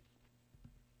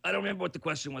I don't remember what the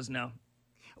question was now.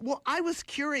 Well, I was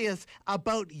curious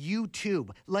about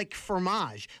YouTube, like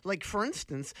fromage. Like, for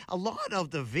instance, a lot of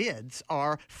the vids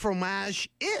are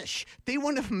fromage-ish. They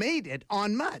wouldn't have made it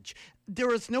on Much.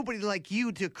 There is nobody like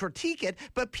you to critique it,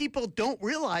 but people don't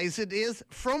realize it is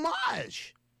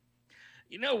fromage.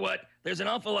 You know what? There's an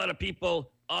awful lot of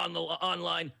people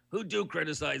online who do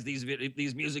criticize these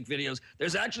music videos.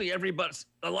 There's actually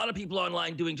a lot of people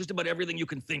online doing just about everything you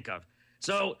can think of.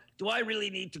 So do I really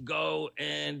need to go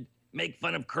and make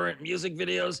fun of current music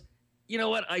videos? You know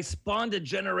what? I spawned a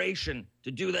generation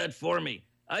to do that for me.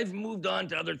 I've moved on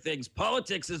to other things.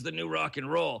 Politics is the new rock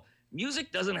and roll.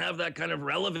 Music doesn't have that kind of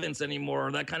relevance anymore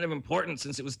or that kind of importance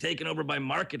since it was taken over by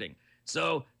marketing.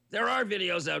 So there are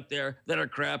videos out there that are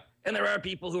crap, and there are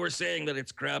people who are saying that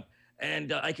it's crap,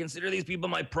 and I consider these people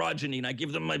my progeny, and I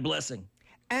give them my blessing.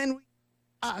 And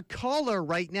a caller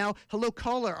right now. Hello,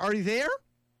 caller. Are you there?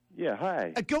 Yeah,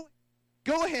 hi.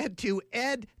 Go ahead to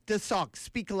Ed DeSock.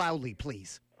 Speak loudly,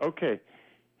 please. Okay.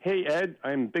 Hey, Ed,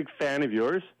 I'm a big fan of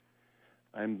yours.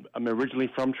 I'm originally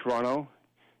from Toronto.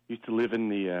 Used to live in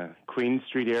the Queen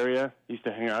Street area. Used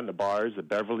to hang out in the bars. The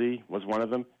Beverly was one of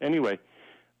them. Anyway,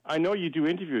 I know you do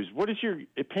interviews. What is your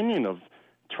opinion of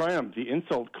Triumph, the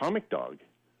insult comic dog?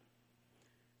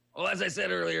 Well, as I said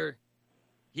earlier,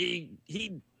 he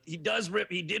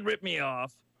did rip me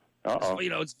off. Uh-oh.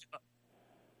 So, it's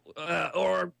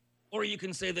or you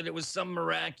can say that it was some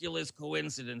miraculous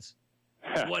coincidence.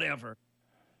 Whatever.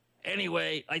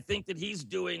 Anyway, I think that he's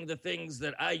doing the things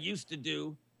that I used to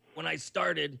do when I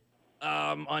started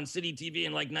on City TV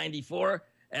in like 94,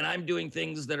 and I'm doing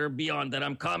things that are beyond that.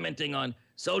 I'm commenting on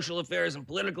social affairs and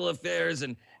political affairs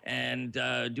and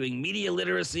doing media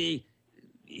literacy.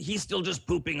 He's still just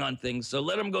pooping on things, so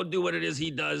let him go do what it is he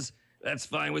does. That's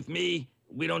fine with me.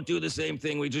 We don't do the same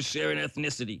thing. We just share an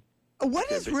ethnicity.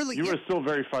 What is really... You were still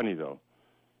very funny, though.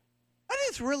 What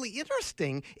is really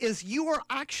interesting is you are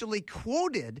actually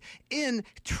quoted in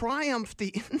Triumph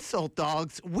the Insult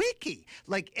Dog's wiki.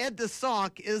 Like Ed the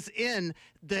Sock is in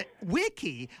the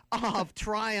wiki of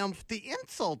Triumph the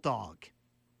Insult Dog.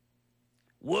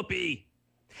 Whoopee.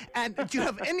 And do you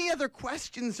have any other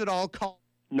questions at all, Carl?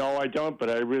 No, I don't,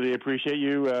 but I really appreciate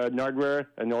you, Nardwuar,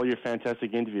 and all your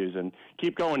fantastic interviews. And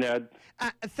keep going, Ed.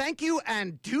 Thank you,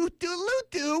 and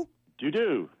do-do-loo-do.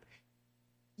 Do-do.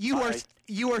 You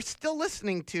are still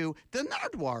listening to the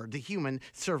Nardwuar, the Human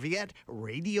Serviette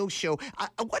radio show.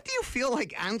 What do you feel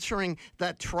like answering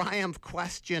that Triumph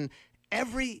question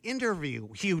every interview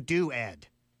you do, Ed?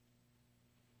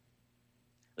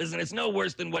 Listen, it's no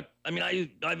worse than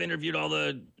I've interviewed all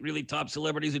the really top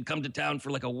celebrities who'd come to town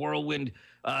for like a whirlwind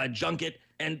junket,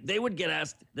 and they would get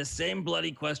asked the same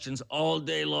bloody questions all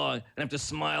day long and have to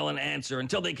smile and answer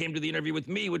until they came to the interview with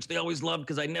me, which they always loved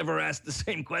because I never asked the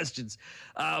same questions.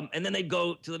 And then they'd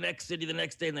go to the next city the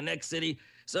next day and the next city.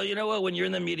 So you know what? When you're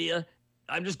in the media,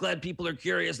 I'm just glad people are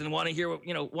curious and want to hear,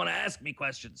 want to ask me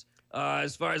questions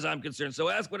as far as I'm concerned. So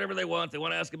ask whatever they want. They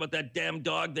want to ask about that damn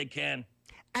dog, they can.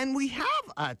 And we have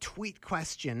a tweet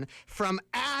question from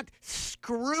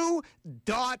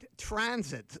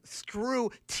 @screw.transit,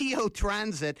 screw T-O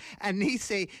transit, and they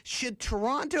say, should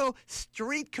Toronto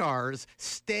streetcars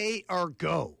stay or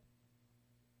go?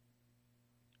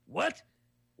 What?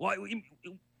 Why?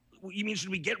 You mean should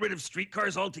we get rid of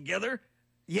streetcars altogether?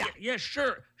 Yeah. Yeah,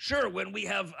 sure. When we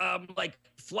have like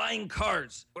flying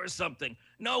cars or something.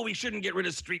 No, we shouldn't get rid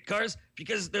of streetcars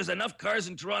because there's enough cars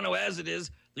in Toronto as it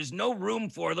is. There's no room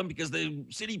for them because the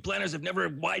city planners have never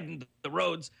widened the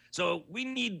roads. So we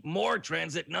need more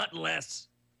transit, not less.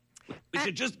 We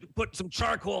should just put some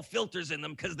charcoal filters in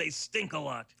them because they stink a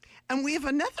lot. And we have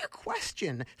another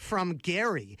question from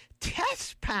Gary.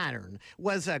 Test Pattern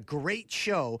was a great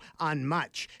show on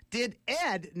Much. Did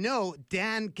Ed know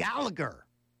Dan Gallagher?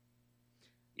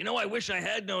 You know, I wish I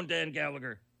had known Dan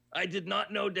Gallagher. I did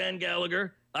not know Dan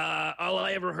Gallagher. All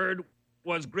I ever heard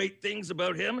was great things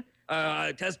about him.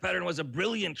 Test Pattern was a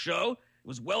brilliant show. It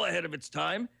was well ahead of its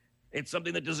time. It's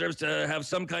something that deserves to have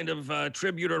some kind of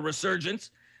tribute or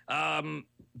resurgence.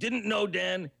 Didn't know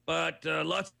Dan, but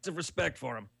lots of respect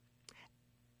for him.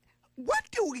 What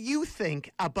do you think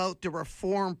about the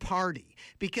Reform Party?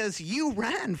 Because you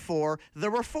ran for the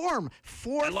Reform.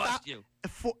 I lost you.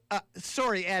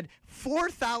 Sorry, Ed.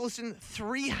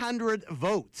 4,300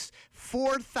 votes.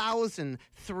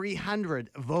 4,300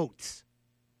 votes.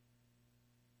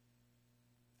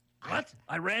 What?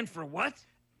 I ran for what?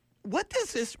 What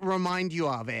does this remind you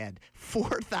of, Ed?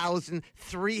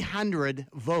 4,300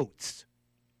 votes.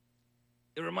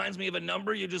 It reminds me of a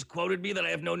number you just quoted me that I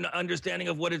have no understanding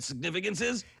of what its significance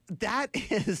is. That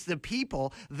is the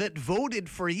people that voted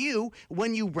for you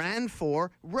when you ran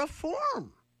for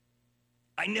Reform.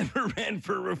 I never ran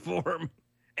for Reform,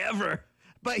 ever.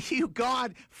 But you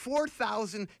got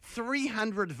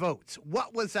 4,300 votes.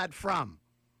 What was that from?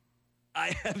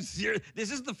 I have zero. This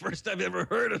is the first I've ever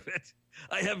heard of it.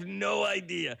 I have no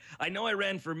idea. I know I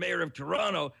ran for mayor of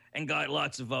Toronto and got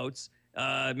lots of votes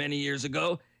many years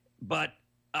ago, but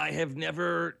I've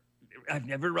never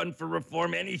run for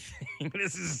Reform anything.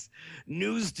 This is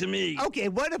news to me. Okay,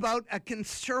 what about a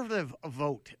Conservative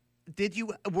vote?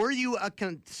 Were you a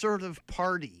Conservative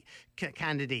Party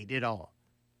candidate at all?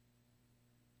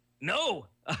 No,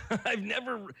 I've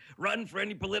never run for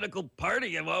any political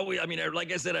party.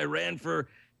 Like I said, I ran for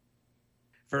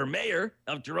mayor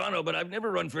of Toronto, but I've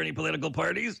never run for any political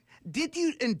parties. Did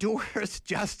you endorse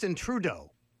Justin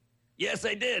Trudeau? Yes,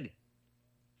 I did.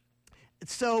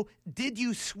 So, did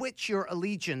you switch your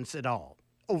allegiance at all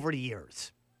over the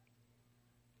years?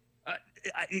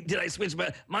 Did I switch?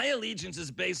 My allegiance is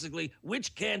basically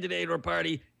which candidate or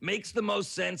party makes the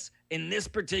most sense in this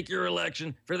particular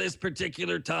election for this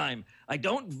particular time. I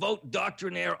don't vote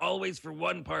doctrinaire always for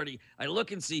one party. I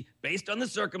look and see, based on the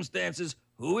circumstances,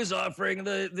 who is offering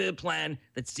the plan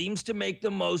that seems to make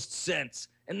the most sense,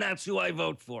 and that's who I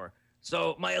vote for.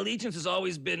 So my allegiance has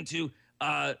always been to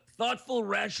thoughtful,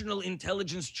 rational,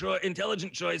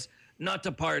 intelligent choice, not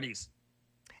to parties.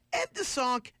 Ed the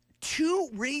Sock,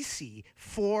 too racy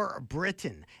for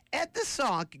Britain. Ed the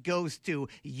Sock goes to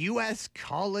U.S.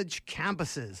 college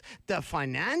campuses. The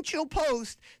Financial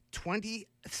Post,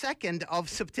 22nd of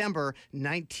September,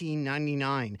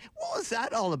 1999. What was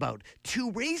that all about? Too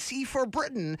racy for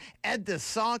Britain. Ed the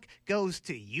Sock goes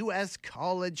to U.S.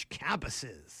 college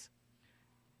campuses.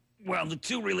 Well, the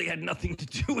two really had nothing to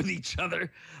do with each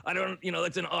other.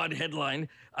 That's an odd headline.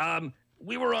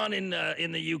 We were on in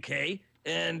the UK,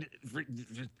 and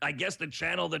I guess the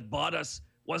channel that bought us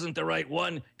wasn't the right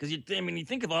one, because you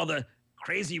think of all the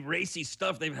crazy racy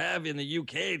stuff they have in the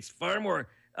UK. It's far more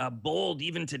bold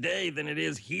even today than it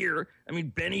is here. I mean,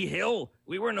 Benny Hill,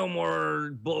 we were no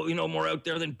more more out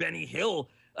there than Benny Hill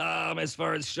as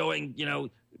far as showing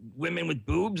women with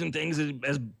boobs and things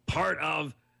as part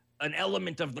of an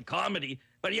element of the comedy.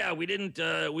 But yeah,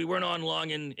 we weren't on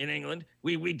long in England.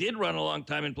 We did run a long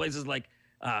time in places like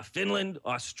Finland,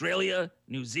 Australia,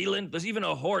 New Zealand. There's even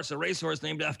a racehorse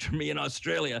named after me in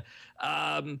Australia.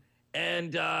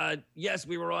 Yes,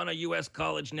 we were on a U.S.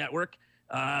 college network.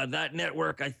 That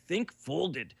network, I think,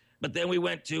 folded. But then we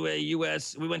went to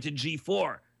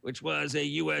G4, which was a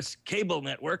U.S. cable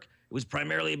network. It was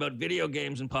primarily about video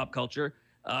games and pop culture.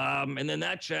 And then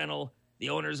that channel, the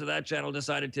owners of that channel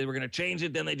decided we're going to change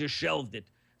it. Then they just shelved it.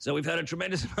 So we've had a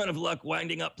tremendous amount of luck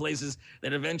winding up places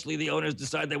that eventually the owners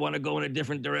decide they want to go in a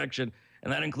different direction.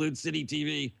 And that includes City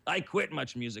TV. I quit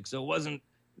Much Music, so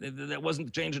that wasn't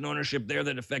the change in ownership there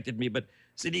that affected me. But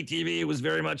City TV was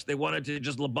very much, they wanted to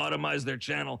just lobotomize their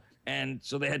channel. And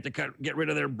so they had to get rid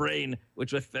of their brain,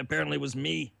 which apparently was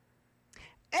me.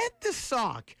 Ed the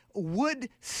Sock,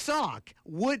 Woodstock.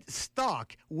 Were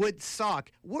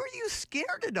you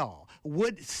scared at all?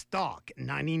 Woodstock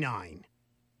 99.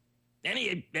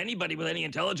 Anybody with any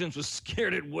intelligence was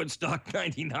scared at Woodstock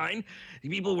 99.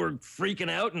 People were freaking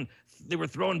out, and they were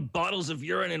throwing bottles of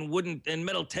urine and wooden and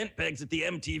metal tent pegs at the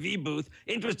MTV booth.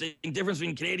 Interesting difference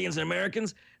between Canadians and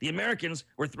Americans. The Americans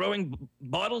were throwing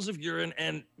bottles of urine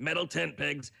and metal tent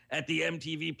pegs at the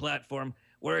MTV platform,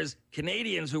 whereas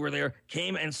Canadians who were there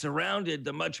came and surrounded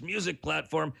the Much Music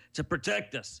platform to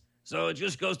protect us. So it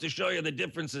just goes to show you the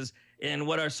differences in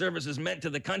what our services meant to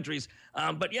the countries.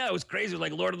 But yeah, it was crazy. It was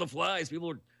like Lord of the Flies. People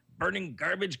were burning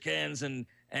garbage cans and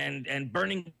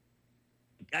burning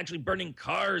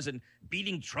cars and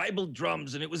beating tribal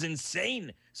drums, and it was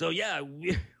insane. So yeah,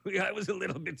 I was a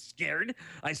little bit scared.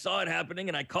 I saw it happening,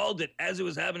 and I called it as it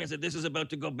was happening. I said, "This is about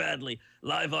to go badly,"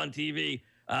 live on TV.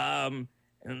 And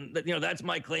that's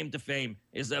my claim to fame,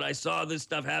 is that I saw this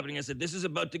stuff happening. I said, "This is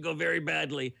about to go very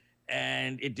badly."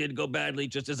 And it did go badly,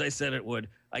 just as I said it would.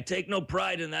 I take no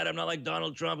pride in that. I'm not like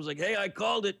Donald Trump. I was like, hey, I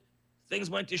called it. Things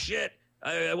went to shit.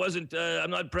 I wasn't, I'm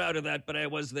not proud of that, but I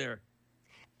was there.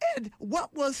 Ed,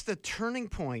 what was the turning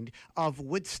point of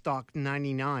Woodstock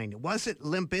 99? Was it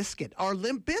Limp Bizkit? Are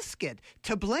Limp Bizkit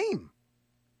to blame?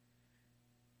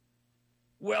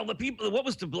 Well, what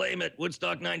was to blame at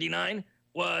Woodstock 99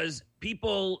 was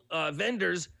people,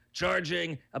 vendors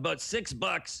charging about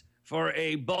 $6 for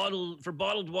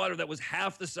bottled water that was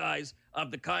half the size of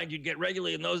the kind you'd get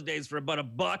regularly in those days for about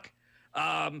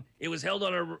 $1. It was held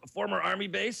on a former army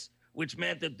base, which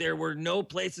meant that there were no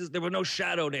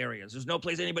shadowed areas. There's no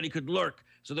place anybody could lurk.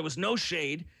 So there was no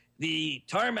shade. The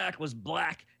tarmac was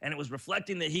black, and it was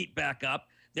reflecting the heat back up.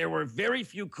 There were very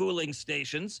few cooling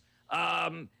stations,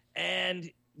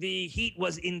 and the heat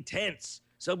was intense.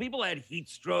 So people had heat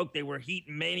stroke. They were heat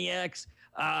maniacs.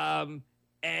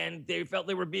 And they felt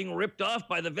they were being ripped off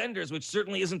by the vendors, which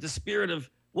certainly isn't the spirit of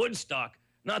Woodstock.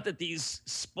 Not that these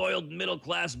spoiled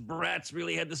middle-class brats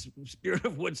really had the spirit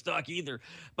of Woodstock either.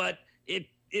 But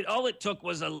all it took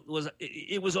was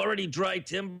it was already dry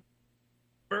timber.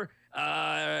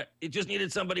 It just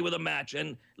needed somebody with a match,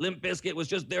 and Limp Bizkit was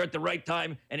just there at the right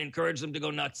time and encouraged them to go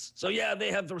nuts. So yeah,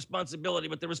 they have the responsibility,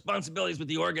 but the responsibility is with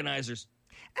the organizers.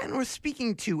 And we're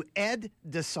speaking to Ed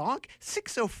DeSock,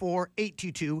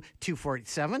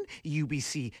 604-822-2487,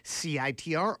 UBC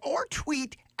CITR, or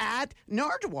tweet at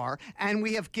Nardwuar. And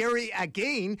we have Gary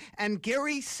again, and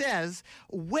Gary says,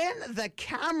 when the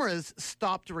cameras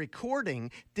stopped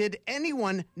recording, did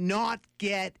anyone not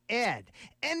get Ed?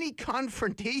 Any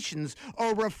confrontations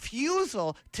or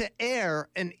refusal to air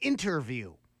an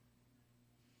interview?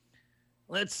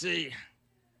 Let's see.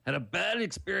 Had a bad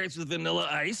experience with Vanilla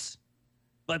Ice,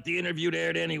 but the interview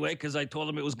aired anyway because I told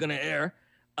him it was going to air.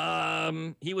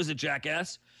 He was a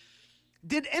jackass.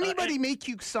 Did anybody make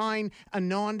you sign a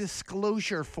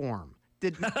non-disclosure form?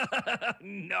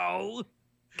 No.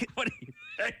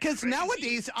 Because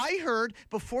nowadays, I heard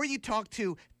before you talk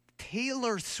to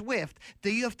Taylor Swift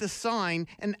that you have to sign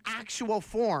an actual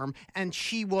form, and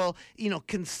she will,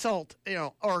 consult,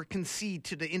 or concede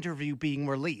to the interview being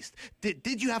released.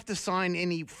 Did you have to sign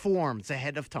any forms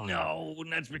ahead of time? No,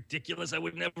 that's ridiculous. I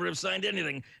would never have signed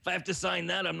anything. If I have to sign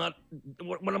that, I'm not.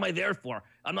 What am I there for?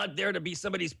 I'm not there to be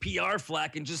somebody's PR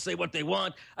flack and just say what they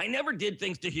want. I never did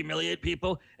things to humiliate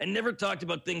people, and never talked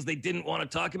about things they didn't want to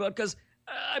talk about because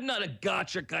I'm not a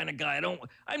gotcha kind of guy.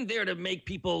 I'm there to make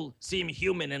people seem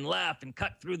human and laugh and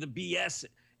cut through the BS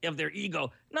of their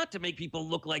ego, not to make people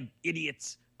look like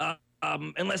idiots.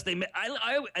 Unless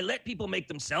I let people make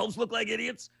themselves look like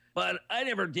idiots, but I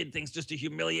never did things just to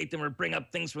humiliate them or bring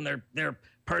up things from their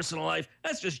personal life.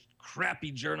 That's just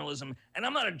crappy journalism. And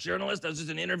I'm not a journalist. I was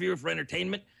just an interviewer for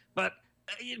entertainment. But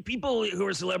people who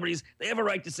are celebrities, they have a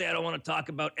right to say, I don't want to talk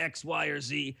about X, Y, or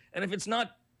Z. And if it's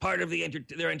not part of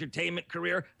their entertainment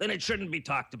career, then it shouldn't be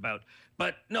talked about.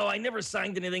 But no, I never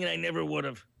signed anything, and I never would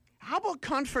have. How about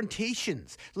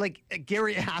confrontations? Like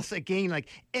Gary asks again, like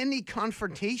any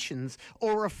confrontations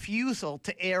or refusal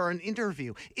to air an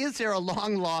interview? Is there a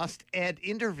long-lost Ed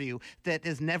interview that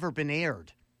has never been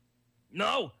aired?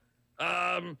 No.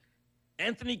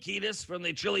 Anthony Kiedis from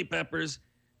the Chili Peppers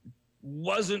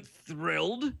wasn't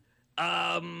thrilled,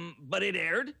 but it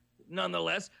aired.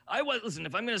 Nonetheless, listen,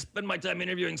 if I'm going to spend my time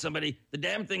interviewing somebody, the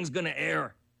damn thing's going to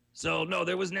air. So, no,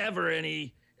 there was never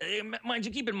any. Mind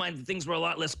you, keep in mind that things were a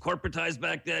lot less corporatized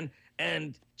back then,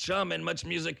 and Chum and Much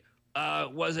Music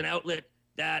was an outlet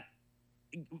that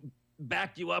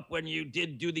backed you up when you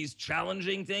did do these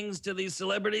challenging things to these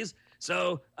celebrities.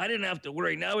 So I didn't have to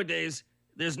worry. Nowadays,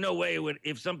 there's no way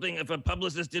if a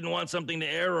publicist didn't want something to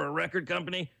air or a record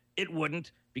company, it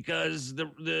wouldn't, because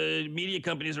the media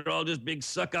companies are all just big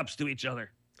suck-ups to each other.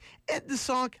 Ed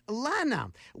DeSock, Lana.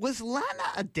 Was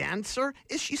Lana a dancer?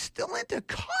 Is she still into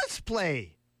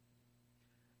cosplay?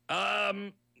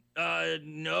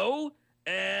 No,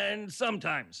 and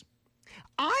sometimes.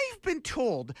 I've been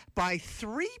told by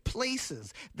 3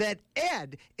 places that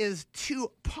Ed is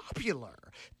too popular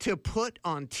to put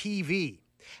on TV.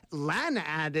 Lana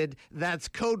added that's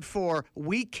code for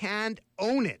 "We Can't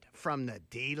Own It" from the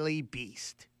Daily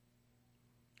Beast.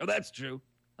 Oh, that's true.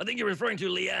 I think you're referring to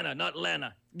Leanna, not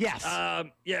Lana. Yes.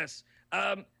 Yes.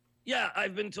 Yeah,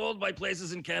 I've been told by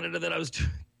places in Canada that I was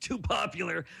too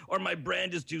popular or my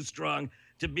brand is too strong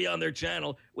to be on their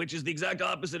channel, which is the exact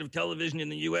opposite of television in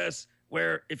the U.S.,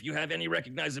 where if you have any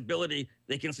recognizability,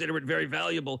 they consider it very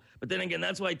valuable. But then again,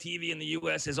 that's why TV in the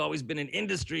U.S. has always been an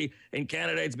industry. In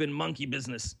Canada, it's been monkey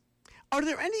business. Are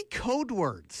there any code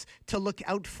words to look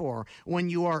out for when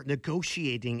you are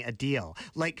negotiating a deal?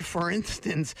 Like, for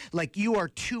instance, like you are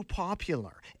too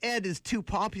popular. Ed is too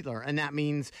popular, and that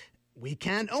means we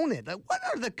can't own it. What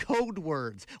are the code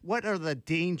words? What are the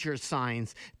danger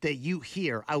signs that you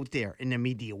hear out there in the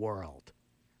media world?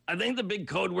 I think the big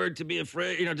code word to be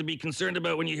afraid, to be concerned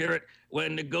about when you hear it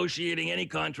when negotiating any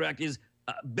contract is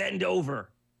bend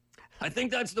over. I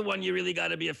think that's the one you really got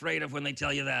to be afraid of when they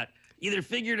tell you that, either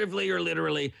figuratively or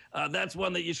literally. That's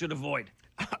one that you should avoid.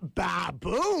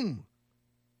 Ba-boom!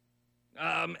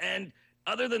 And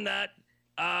other than that,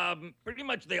 pretty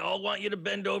much they all want you to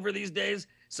bend over these days.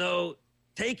 So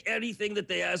take anything that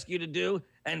they ask you to do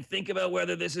and think about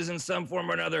whether this is in some form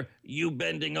or another you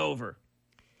bending over.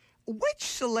 Which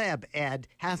celeb, Ed,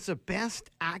 has the best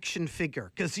action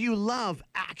figure? Because you love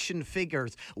action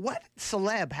figures. What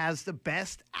celeb has the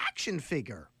best action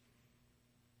figure?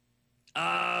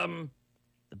 The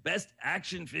best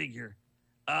action figure.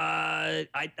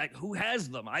 Who has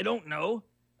them? I don't know.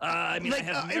 I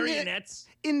have marionettes.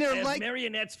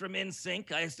 Marionettes from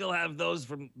NSYNC. I still have those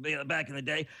from back in the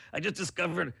day. I just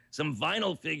discovered some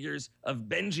vinyl figures of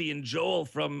Benji and Joel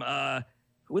from,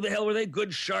 who the hell were they?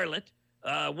 Good Charlotte.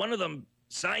 One of them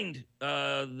signed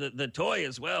the toy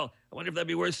as well. I wonder if that'd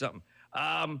be worth something.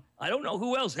 I don't know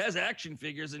who else has action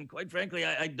figures, and quite frankly,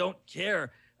 I don't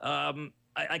care.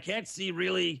 I can't see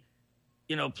really,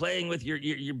 playing with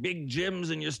your big Jims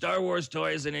and your Star Wars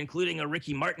toys and including a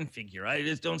Ricky Martin figure. I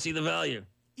just don't see the value.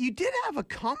 You did have a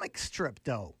comic strip,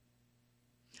 though.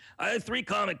 I had 3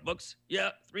 comic books.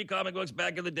 Yeah, 3 comic books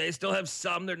back in the day. Still have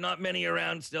some. There are not many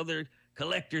around still. They're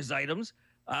collector's items.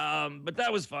 But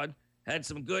that was fun. Had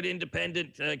some good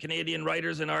independent Canadian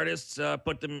writers and artists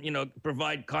put them,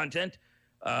 provide content.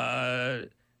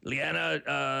 Leanna,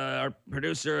 our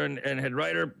producer and head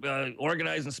writer,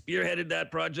 organized and spearheaded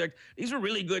that project. These were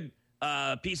really good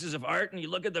pieces of art, and you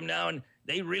look at them now, and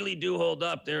they really do hold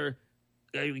up. They're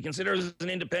we consider it as an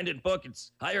independent book.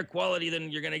 It's higher quality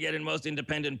than you're going to get in most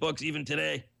independent books, even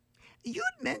today. You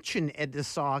had mentioned, Ed the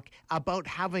Sock, about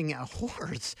having a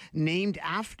horse named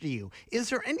after you. Is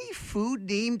there any food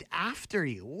named after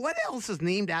you? What else is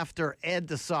named after Ed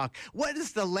the Sock? What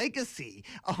is the legacy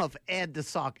of Ed the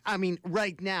Sock? I mean,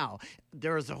 right now,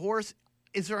 there is a horse.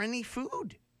 Is there any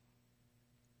food?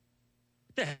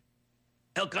 What the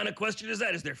hell kind of question is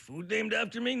that? Is there food named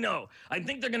after me? No. I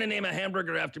think they're going to name a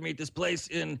hamburger after me at this place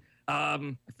in,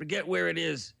 I forget where it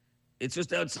is. It's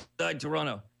just outside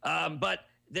Toronto. But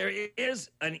there is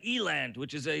an eland,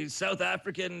 which is a South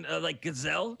African,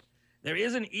 gazelle. There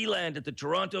is an eland at the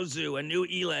Toronto Zoo, a new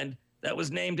eland that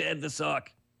was named Ed the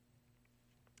Sock.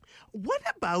 What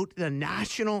about the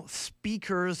National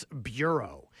Speakers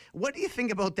Bureau? What do you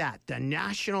think about that? The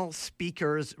National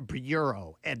Speakers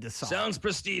Bureau, Ed the Sock. Sounds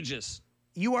prestigious.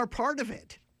 You are part of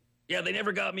it. Yeah, they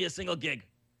never got me a single gig.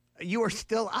 You are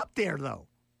still up there, though.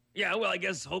 Yeah, well, I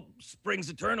guess hope springs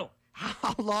eternal.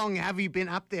 How long have you been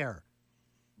up there?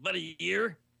 About a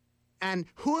year. And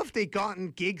who have they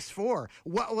gotten gigs for?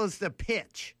 What was the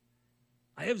pitch?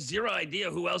 I have zero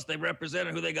idea who else they represent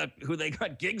or who they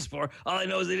got gigs for. All I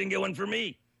know is they didn't get one for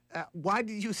me. Why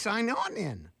did you sign on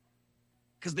in?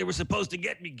 Because they were supposed to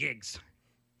get me gigs.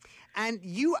 And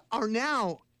you are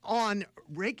now on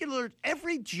regular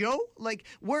Every Joe? Like,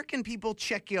 where can people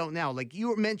check you out now? Like,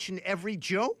 you mentioned Every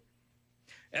Joe?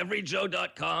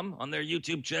 EveryJoe.com on their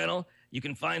YouTube channel. You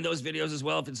can find those videos as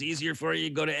well. If it's easier for you,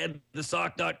 go to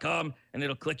edthesock.com and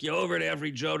it'll click you over to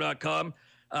everyjoe.com.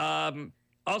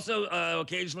 Also,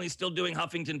 occasionally still doing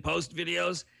Huffington Post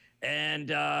videos.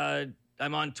 And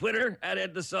I'm on Twitter at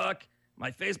Ed the Sock,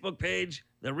 my Facebook page,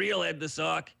 The Real Ed the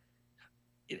Sock.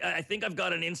 I think I've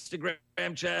got an Instagram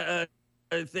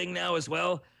thing now as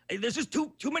well. There's just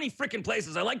too many freaking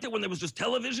places. I liked it when there was just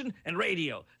television and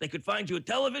radio. They could find you at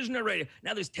television or radio.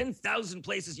 Now there's 10,000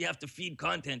 places you have to feed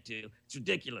content to. It's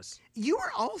ridiculous. You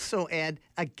are also, Ed,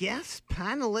 a guest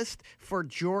panelist for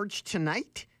George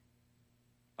Tonight.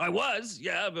 I was,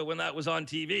 yeah, but when that was on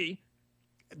TV.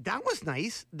 that was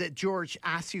nice that George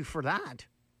asked you for that.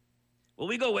 Well,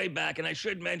 we go way back, and I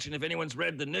should mention, if anyone's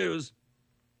read the news,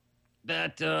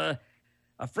 that a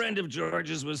friend of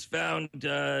George's was found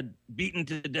beaten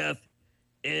to death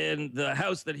in the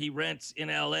house that he rents in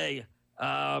L.A.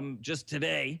 Just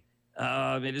today.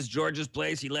 It is George's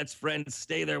place. He lets friends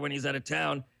stay there when he's out of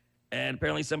town, and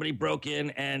apparently somebody broke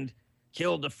in and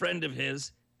killed a friend of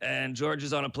his, and George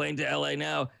is on a plane to L.A.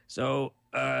 now, so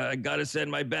I got to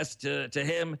send my best to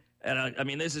him. And I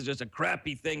mean, this is just a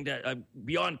crappy thing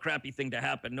beyond crappy thing to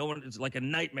happen. No one, it's like a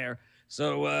nightmare.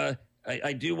 So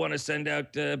I do want to send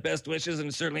out best wishes,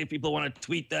 and certainly if people want to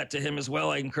tweet that to him as well,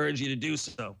 I encourage you to do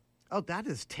so. Oh, that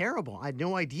is terrible. I had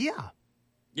no idea.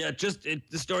 Yeah,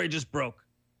 the story just broke.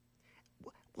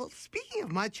 Well, speaking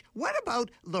of much, what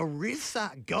about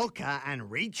Larissa Gulka and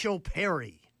Rachel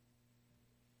Perry?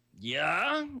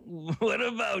 Yeah? What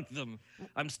about them?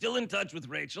 I'm still in touch with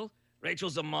Rachel.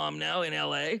 Rachel's a mom now in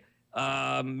L.A.,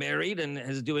 married, and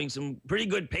is doing some pretty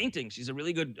good painting. She's a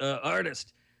really good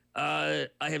artist. I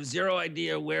have zero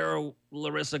idea where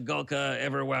Larissa Gulka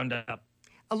ever wound up.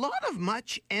 A lot of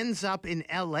much ends up in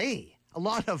L.A. A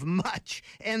lot of much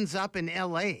ends up in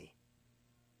L.A.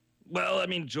 Well, I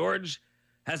mean, George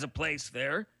has a place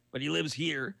there, but he lives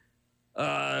here.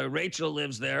 Rachel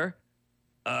lives there.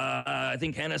 I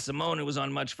think Hannah Simone, who was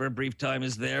on Much for a brief time,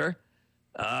 is there.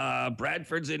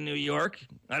 Bradford's in New York.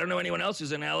 I don't know anyone else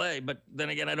who's in L.A., but then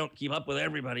again, I don't keep up with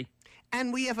everybody.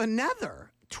 And we have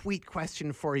another tweet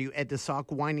question for you, Ed DeSock,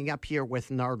 winding up here with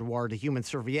Nardwuar, the human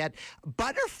serviette.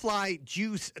 Butterfly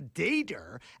Juice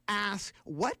Dater asks,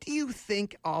 what do you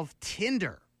think of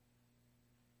Tinder?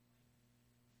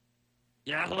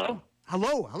 Yeah, hello?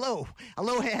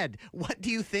 Hello, Ed. What do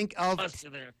you think of... Lost you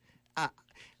there.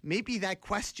 Maybe that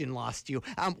question lost you.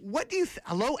 What do you...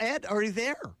 Hello, Ed, are you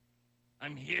there?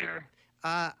 I'm here.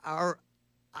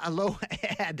 Hello,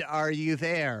 Ed, are you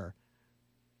there?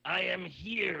 I am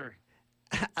here.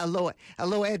 Hello,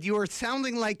 Ed. You are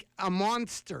sounding like a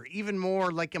monster, even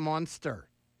more like a monster.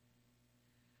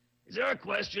 Is there a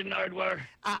question, Nardwuar?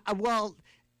 Well,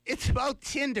 it's about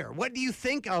Tinder. What do you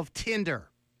think of Tinder?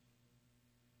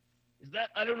 Is that,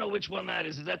 I don't know which one that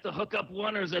is. Is that the hookup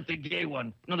one or is that the gay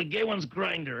one? No, the gay one's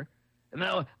Grindr. And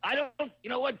now, you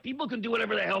know what? People can do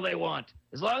whatever the hell they want.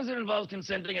 As long as it involves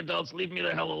consenting adults, leave me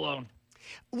the hell alone.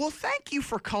 Well, thank you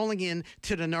for calling in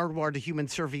to the Nardwuar, the Human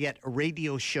Serviette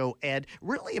radio show, Ed.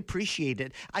 Really appreciate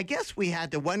it. I guess we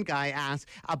had the one guy ask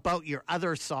about your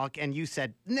other sock, and you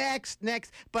said, next.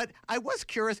 But I was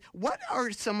curious, what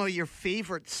are some of your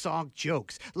favorite sock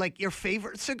jokes? Like your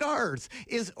favorite cigars?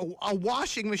 Is a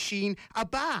washing machine a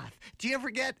bath? Do you ever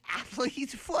get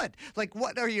athlete's foot? Like,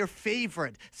 what are your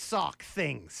favorite sock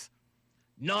things?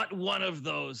 Not one of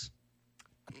those.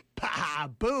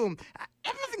 Boom.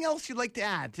 Anything else you'd like to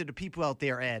add to the people out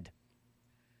there, Ed?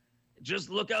 Just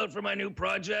look out for my new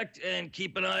project and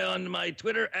keep an eye on my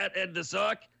Twitter at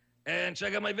 @EdTheSock and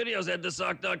check out my videos at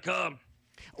 @thesock.com.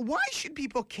 Why should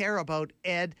people care about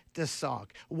Ed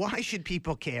DeSock? Why should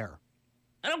people care?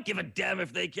 I don't give a damn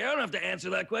if they care. I don't have to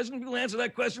answer that question. People answer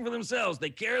that question for themselves.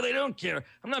 They care, they don't care.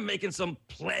 I'm not making some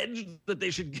pledge that they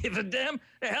should give a damn.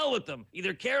 The hell with them.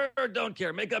 Either care or don't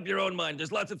care. Make up your own mind.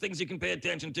 There's lots of things you can pay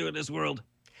attention to in this world.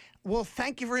 Well,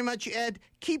 thank you very much, Ed.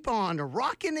 Keep on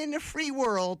rocking in the free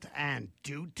world and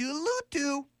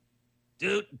doot-doot-loot-doo.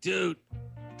 Doot.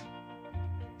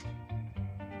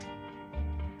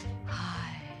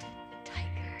 Hi,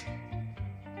 tiger.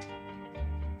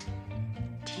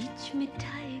 Teach me,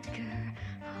 tiger,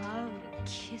 how to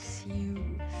kiss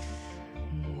you.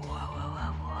 Wow.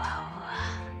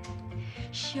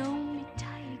 Show me,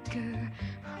 tiger,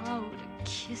 how to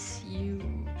kiss you.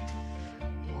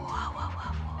 Wow.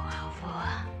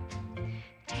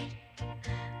 Take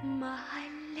my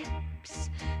lips,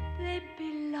 they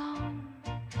belong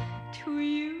to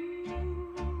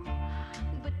you.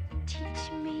 But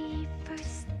teach me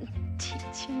first,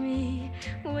 teach me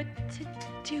what to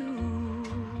do.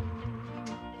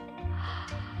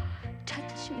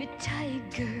 Touch me,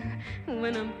 tiger,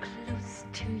 when I'm close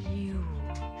to you.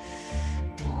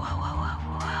 Wow.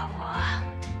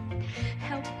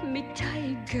 Help me,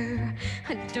 tiger,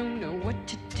 I don't know what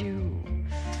to do.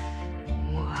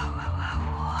 Wow.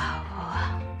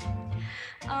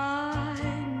 I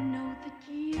know that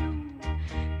you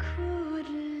could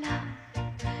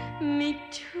love me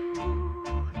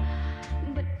too,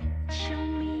 but show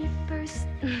me first,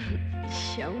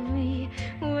 show me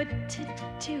what to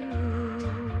do.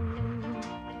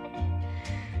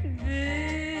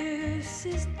 This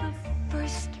is the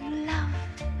first love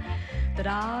that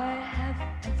I have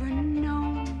ever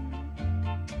known.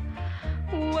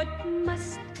 What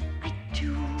must I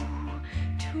do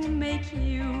to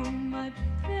you my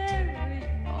very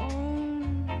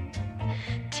own.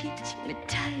 Teach me,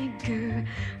 tiger,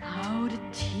 how to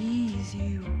tease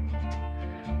you.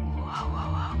 Wah,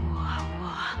 wah, wah, wah,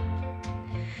 wah.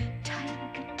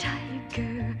 Tiger,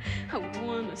 tiger, I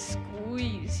wanna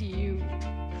squeeze you.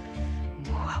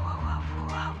 Wah, wah, wah,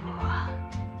 wah, wah.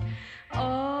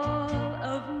 All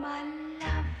of my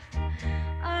love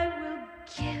I will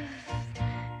give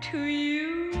to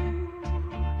you,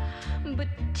 but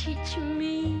teach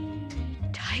me,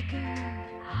 tiger,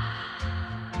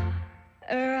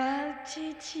 or I'll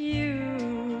teach you.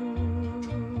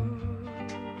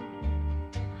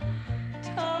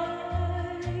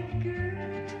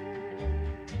 Tiger,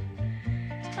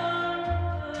 tiger.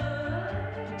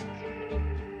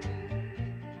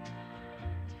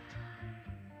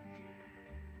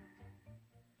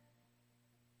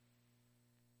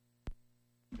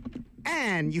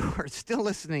 And you are still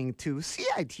listening to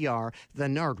CITR, the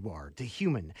Nardwuar, the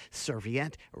Human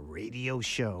Serviette Radio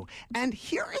Show. And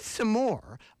here is some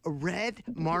more Red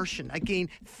Martian. Again,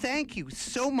 thank you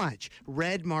so much,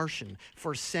 Red Martian,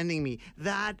 for sending me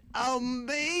that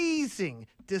amazing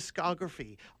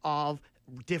discography of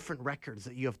different records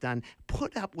that you have done,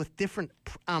 put up with different,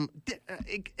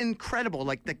 incredible,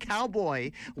 like the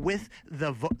cowboy with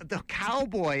the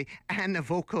cowboy and the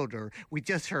vocoder we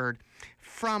just heard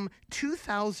from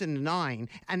 2009,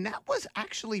 and that was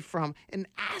actually from an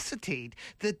acetate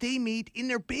that they made in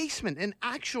their basement, an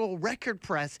actual record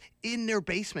press in their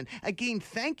basement. Again,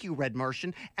 thank you, Red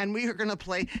Martian, and we are going to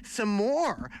play some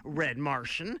more Red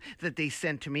Martian that they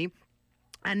sent to me.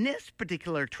 And this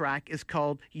particular track is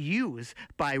called Use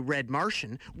by Red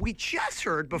Martian. We just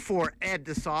heard before Ed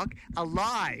the Sock, a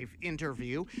live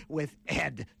interview with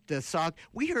Ed the Sock.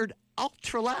 We heard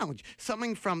Ultra Lounge,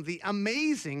 something from the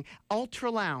amazing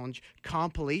Ultra Lounge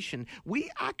compilation,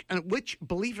 which,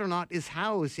 believe it or not, is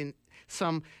housed in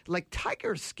some like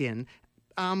tiger skin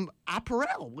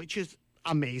apparel, which is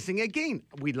amazing. Again,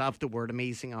 we love the word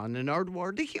amazing on the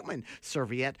Nardwuar, the Human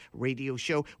Serviette Radio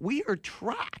Show. We are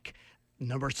track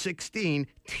number 16,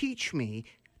 Teach Me,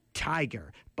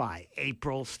 Tiger, by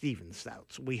April Stevens.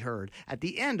 That's we heard at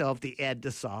the end of the Ed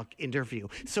the Sock interview.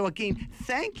 So again,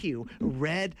 thank you,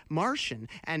 Red Martian.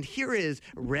 And here is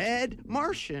Red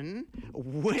Martian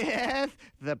with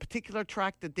the particular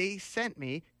track that they sent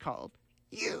me called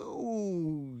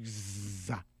Use.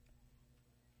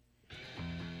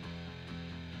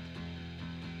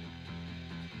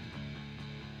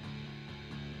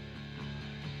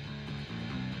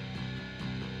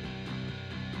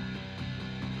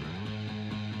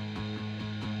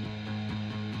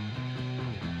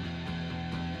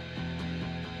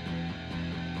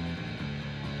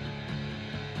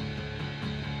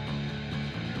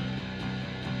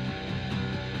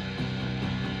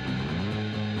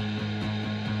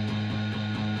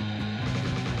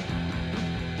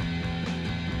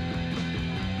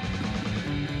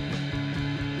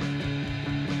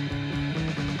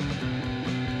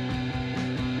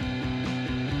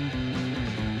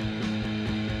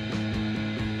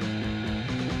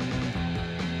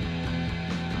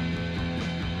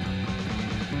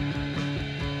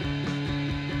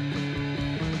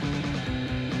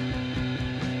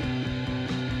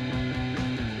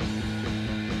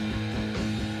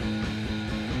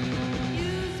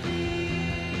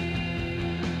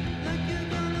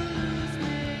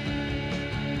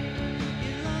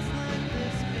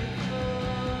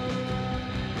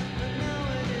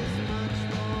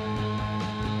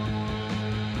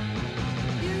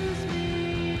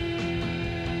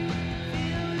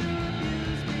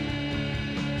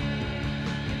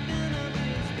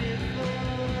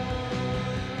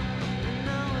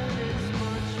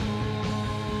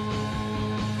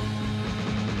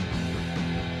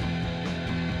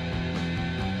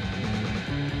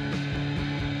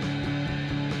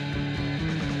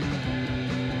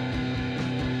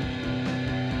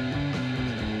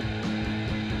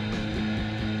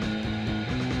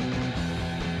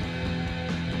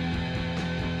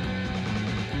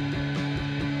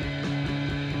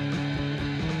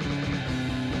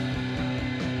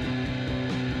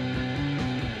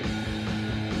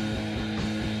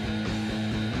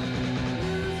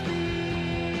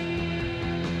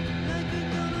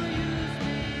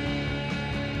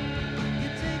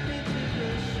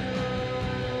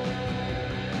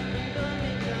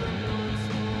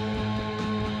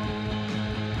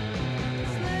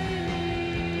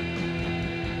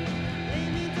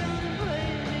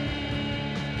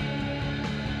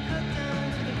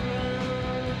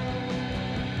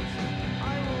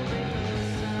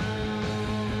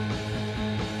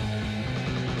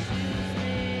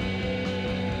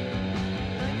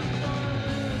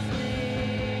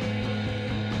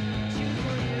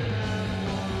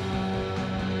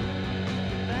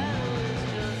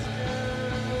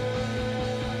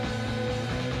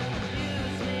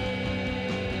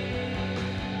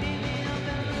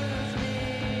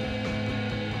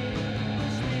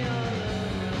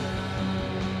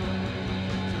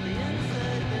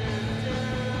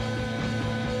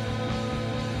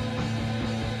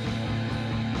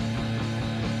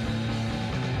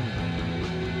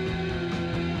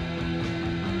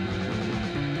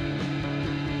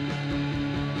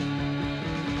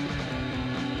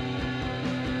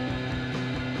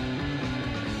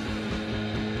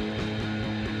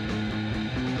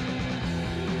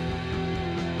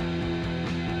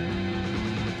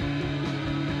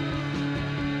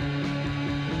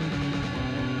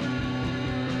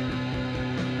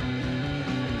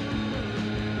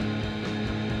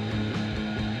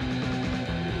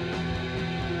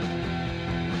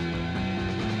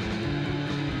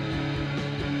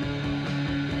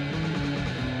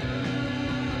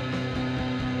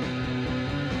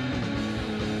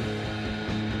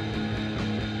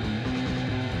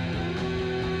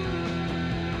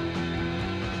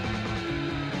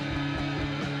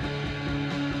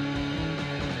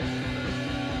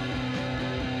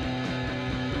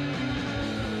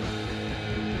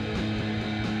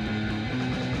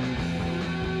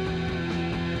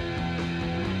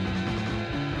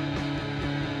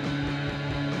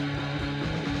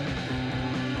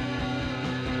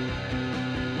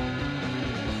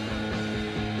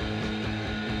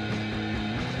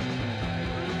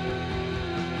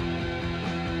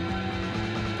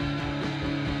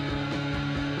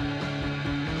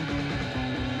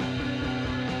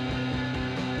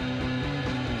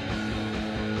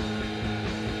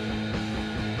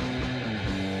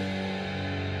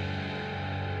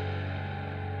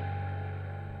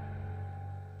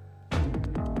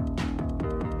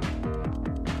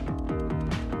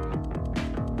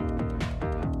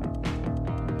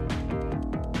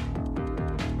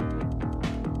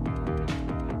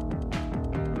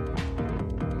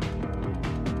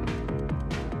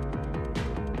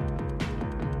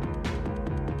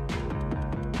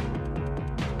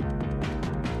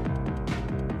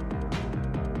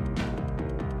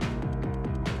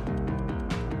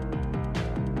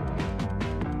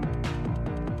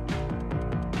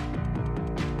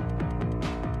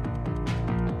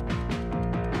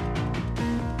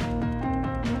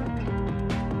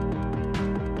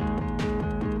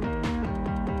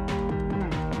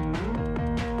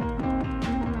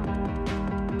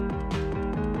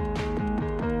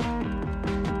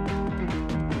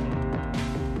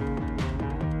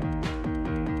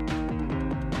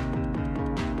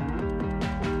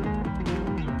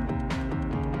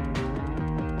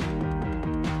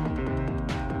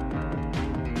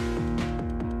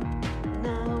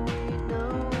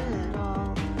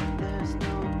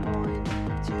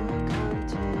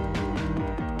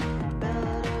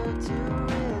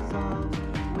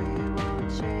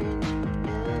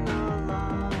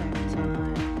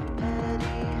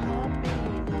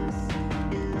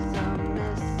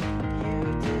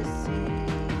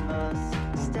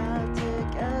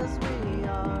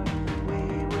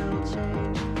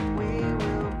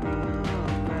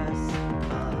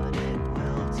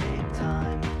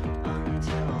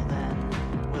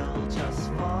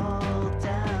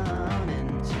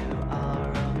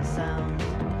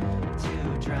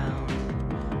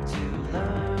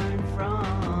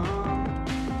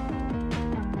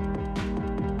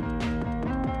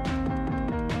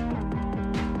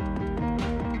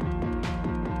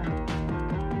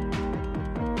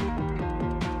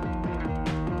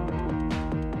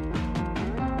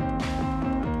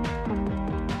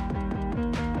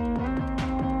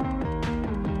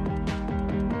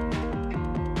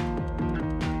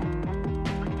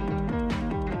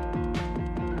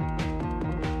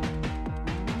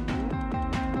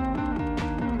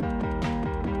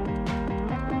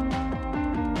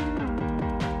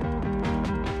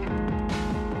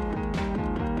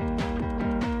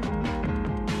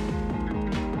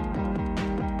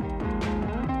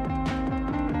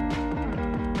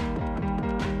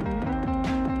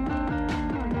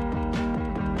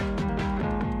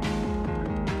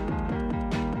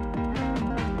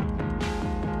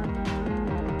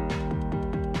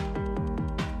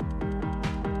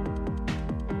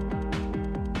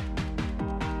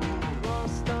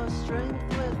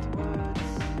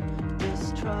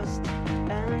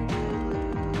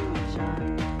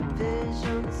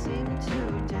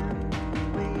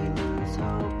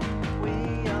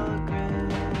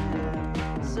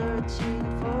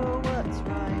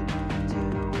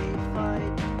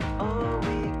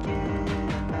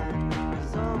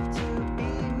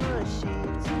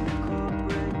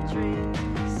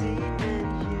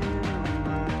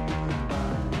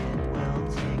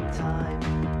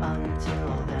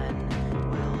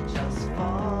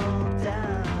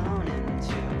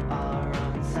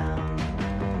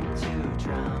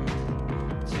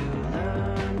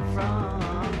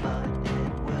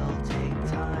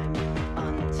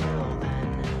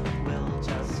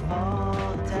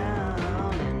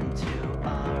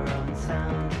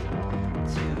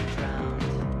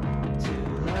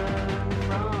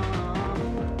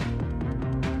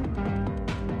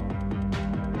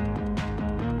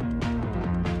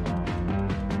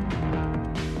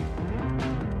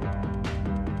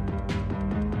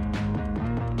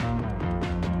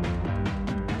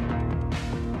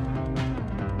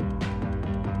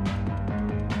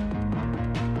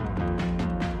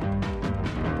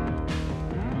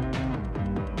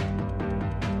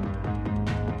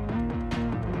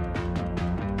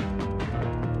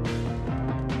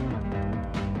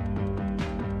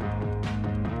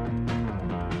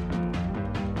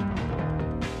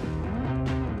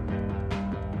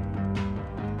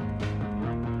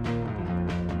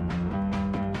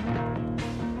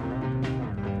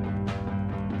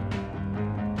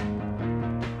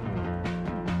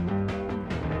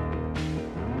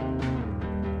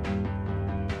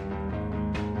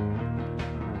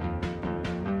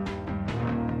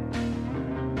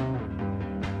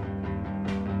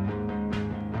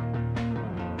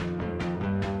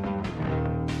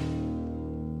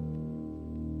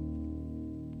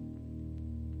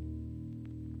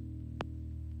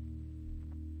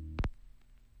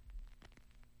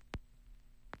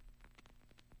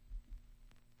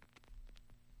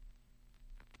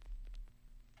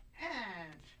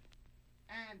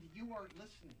 are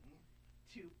listening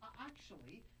to,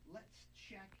 actually, let's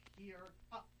check here.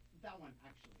 That one,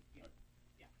 actually. Yeah.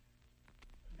 Yeah.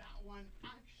 That one,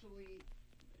 actually,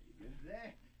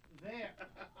 there.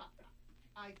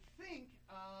 I think,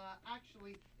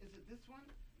 actually, is it this one?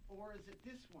 Or is it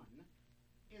this one?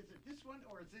 Is it this one?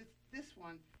 Or is it this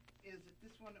one? Is it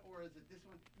this one? Or is it this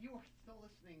one? You are still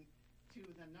listening to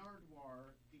the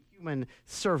Nardwuar, the Human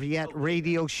Serviette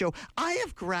radio show. I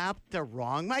have grabbed the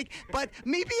wrong mic, but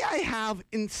maybe I have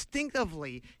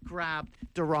instinctively grabbed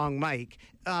the wrong mic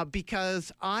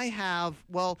because I have,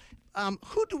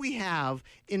 who do we have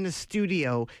in the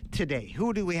studio today?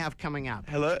 Who do we have coming up?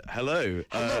 Hello. Hello.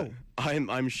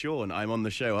 I'm Sean. I'm on the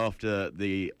show after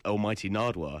the almighty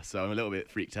Nardwuar, so I'm a little bit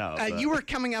freaked out. You were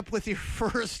coming up with your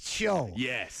first show.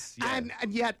 Yes. Yeah. And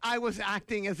yet I was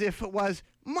acting as if it was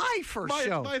my first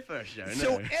show. My first show. No.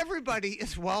 So everybody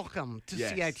is welcome to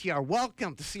Yes. CITR.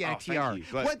 Welcome to CITR. thank you.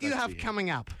 What do you Glad to have be here. coming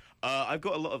up? I've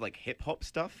got a lot of like hip hop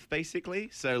stuff,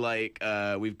 basically. So like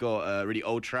we've got really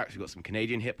old tracks. We've got some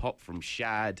Canadian hip hop from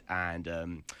Shad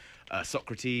and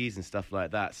Socrates and stuff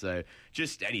like that. So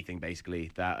just anything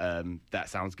basically that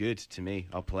sounds good to me,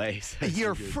 I'll play. So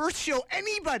Your good. first show.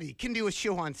 Anybody can do a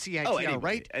show on CITR, anybody,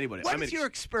 right? anybody. What I is mean, your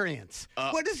experience?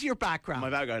 What is your background? My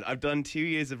background. I've done 2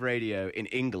 years of radio in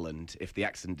England. If the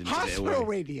accent didn't get it Hospital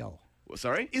away. radio.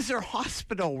 Sorry. Is there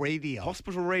hospital radio?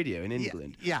 Hospital radio in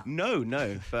England? yeah. No.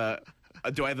 But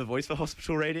do I have a voice for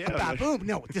hospital radio? Baboom.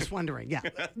 No, just wondering. Yeah.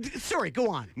 Sorry, go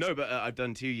on. No, but I've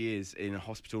done 2 years in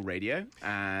hospital radio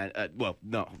and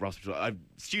not hospital,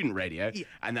 student radio, Yeah.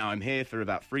 and now I'm here for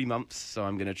about 3 months. So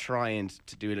I'm going to try and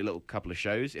to do a little couple of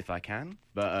shows if I can.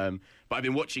 But I've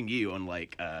been watching you on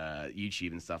like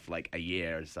YouTube and stuff like a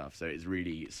year and stuff, so it's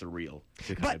really surreal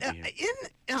to kind But of be here.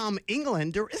 in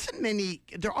England, there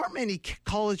aren't many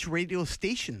college radio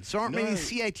stations. There aren't many No.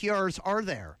 CITRs, are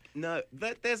there? No,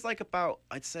 there's like about,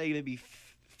 I'd say maybe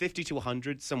 50 to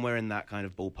 100, somewhere in that kind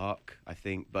of ballpark, I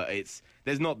think. But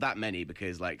there's not that many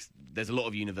because like there's a lot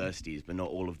of universities, but not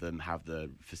all of them have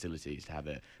the facilities to have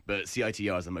it. But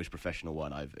CITR is the most professional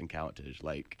one I've encountered.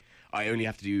 Like I only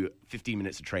have to do 15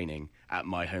 minutes of training at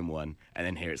my home one, and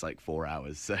then here it's like 4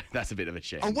 hours. So that's a bit of a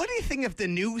change. And what do you think of the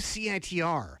new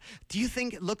CITR? Do you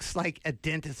think it looks like a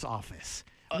dentist's office?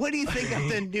 What do you think of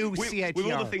the new CITR? With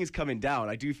all the things coming down,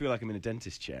 I do feel like I'm in a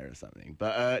dentist chair or something.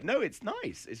 But no, it's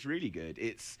nice. It's really good.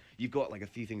 You've got like a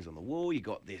few things on the wall. You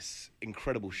got this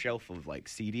incredible shelf of like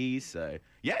CDs. So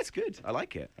yeah, it's good. I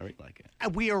like it. I really like it.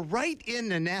 We are right in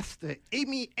the nest, the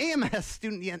AMS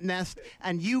student nest,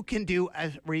 and you can do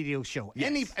a radio show.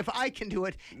 Yes. If I can do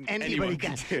it, anybody Anyone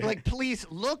can. can do it. Like, please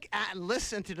look at and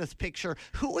listen to this picture.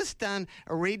 Who has done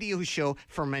a radio show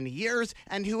for many years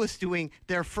and who is doing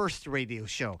their first radio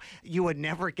show? You would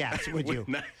never guess, would you?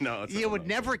 No. You would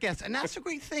never guess. And that's a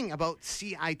great thing about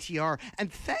CITR.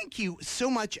 And thank you so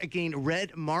much again,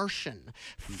 Red Martian,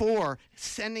 for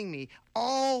sending me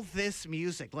all this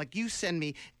music. Like, you send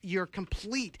me your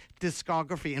complete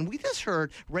discography. And we just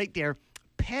heard right there,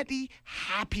 Petty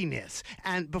Happiness,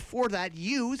 and before that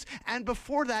Use, and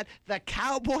before that The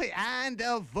Cowboy and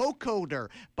a Vocoder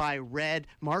by Red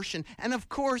Martian. And of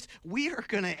course we are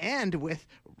going to end with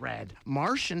Red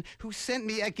Martian, who sent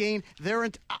me again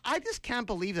I just can't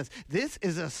believe this. This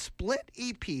is a split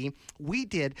EP we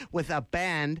did with a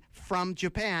band from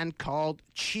Japan called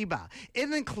Chiba.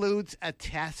 It includes a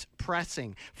test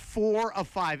pressing, 4 of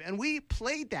 5, and we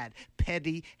played that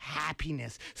Petty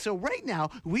Happiness. So right now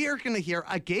we are going to hear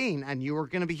again, and you are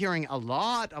going to be hearing a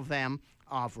lot of them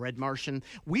of Red Martian.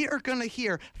 We are going to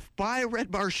hear by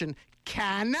Red Martian,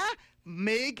 Kana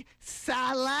Mig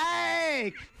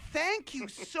Saleh. Thank you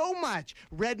so much,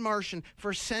 Red Martian,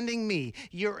 for sending me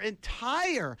your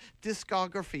entire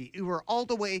discography. You were all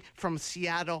the way from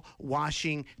Seattle,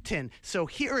 Washington. So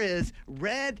here is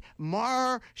Red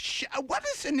Martian. What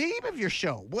is the name of your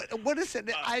show? What is it?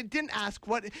 I didn't ask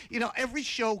what, every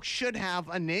show should have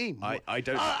a name. I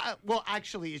don't. Well,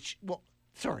 actually,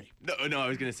 sorry. No, I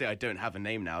was going to say I don't have a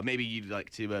name now. Maybe you'd like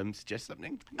to suggest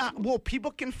something? Well, people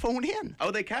can phone in.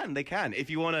 Oh, they can. If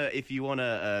you wanna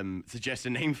suggest a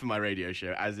name for my radio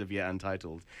show, as of yet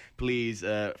untitled, please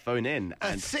phone in.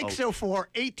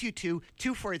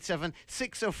 604-822-2487,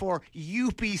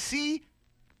 604-UPC.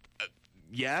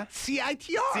 Yeah?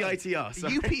 CITR. CITR,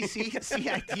 sorry. UPC,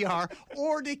 CITR,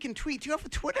 or they can tweet. Do you have a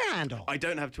Twitter handle? I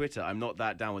don't have Twitter. I'm not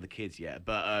that down with the kids yet.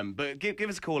 But give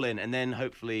us a call in, and then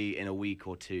hopefully in a week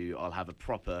or two, I'll have a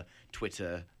proper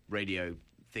Twitter radio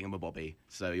thingamabobby.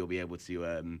 So you'll be able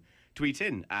to tweet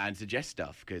in and suggest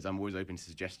stuff, because I'm always open to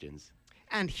suggestions.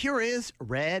 And here is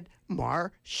Red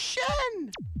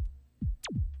Martian.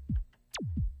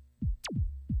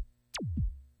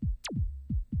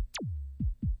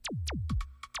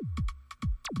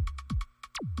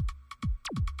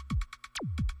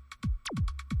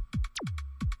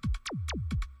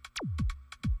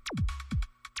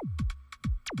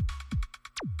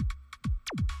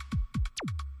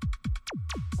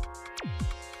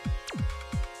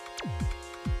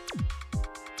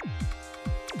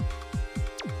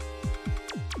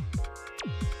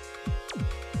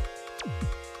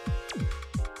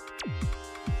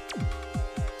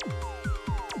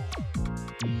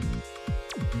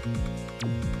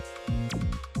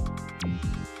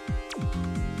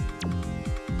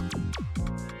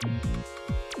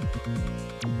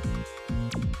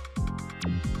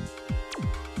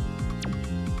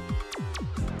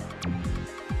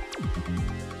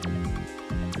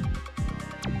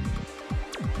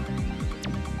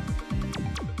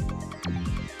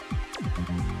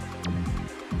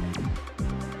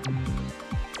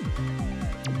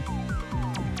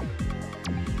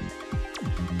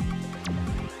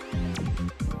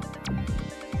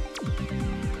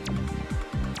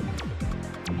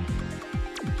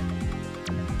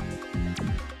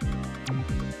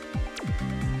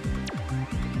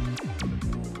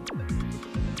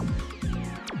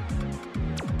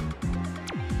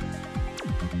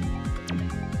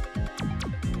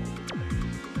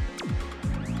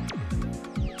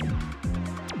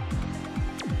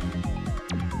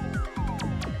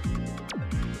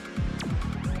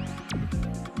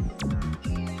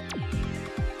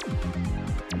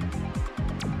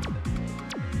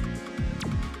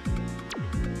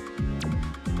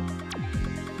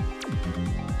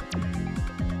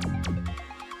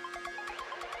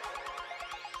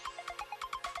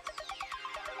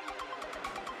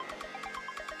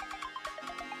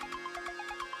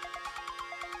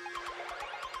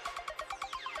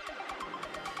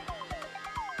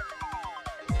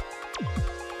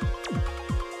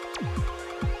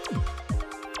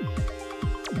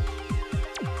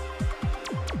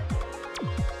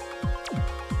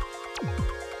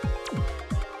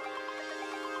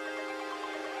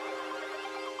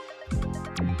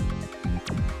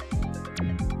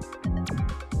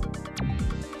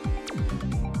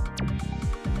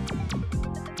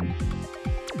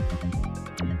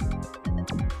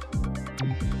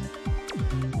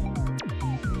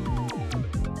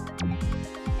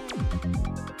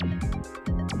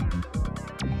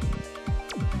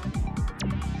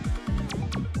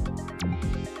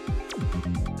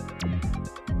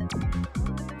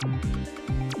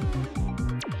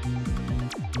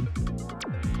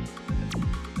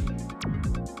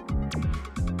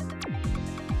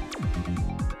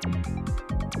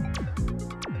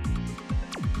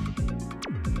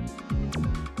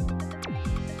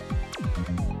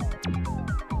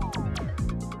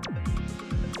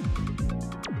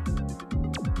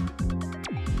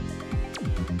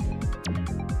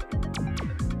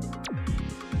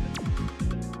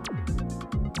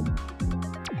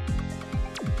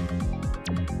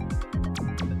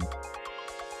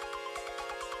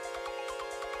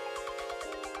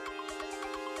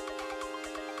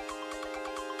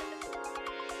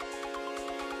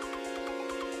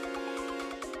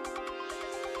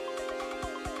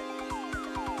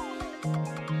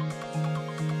 love.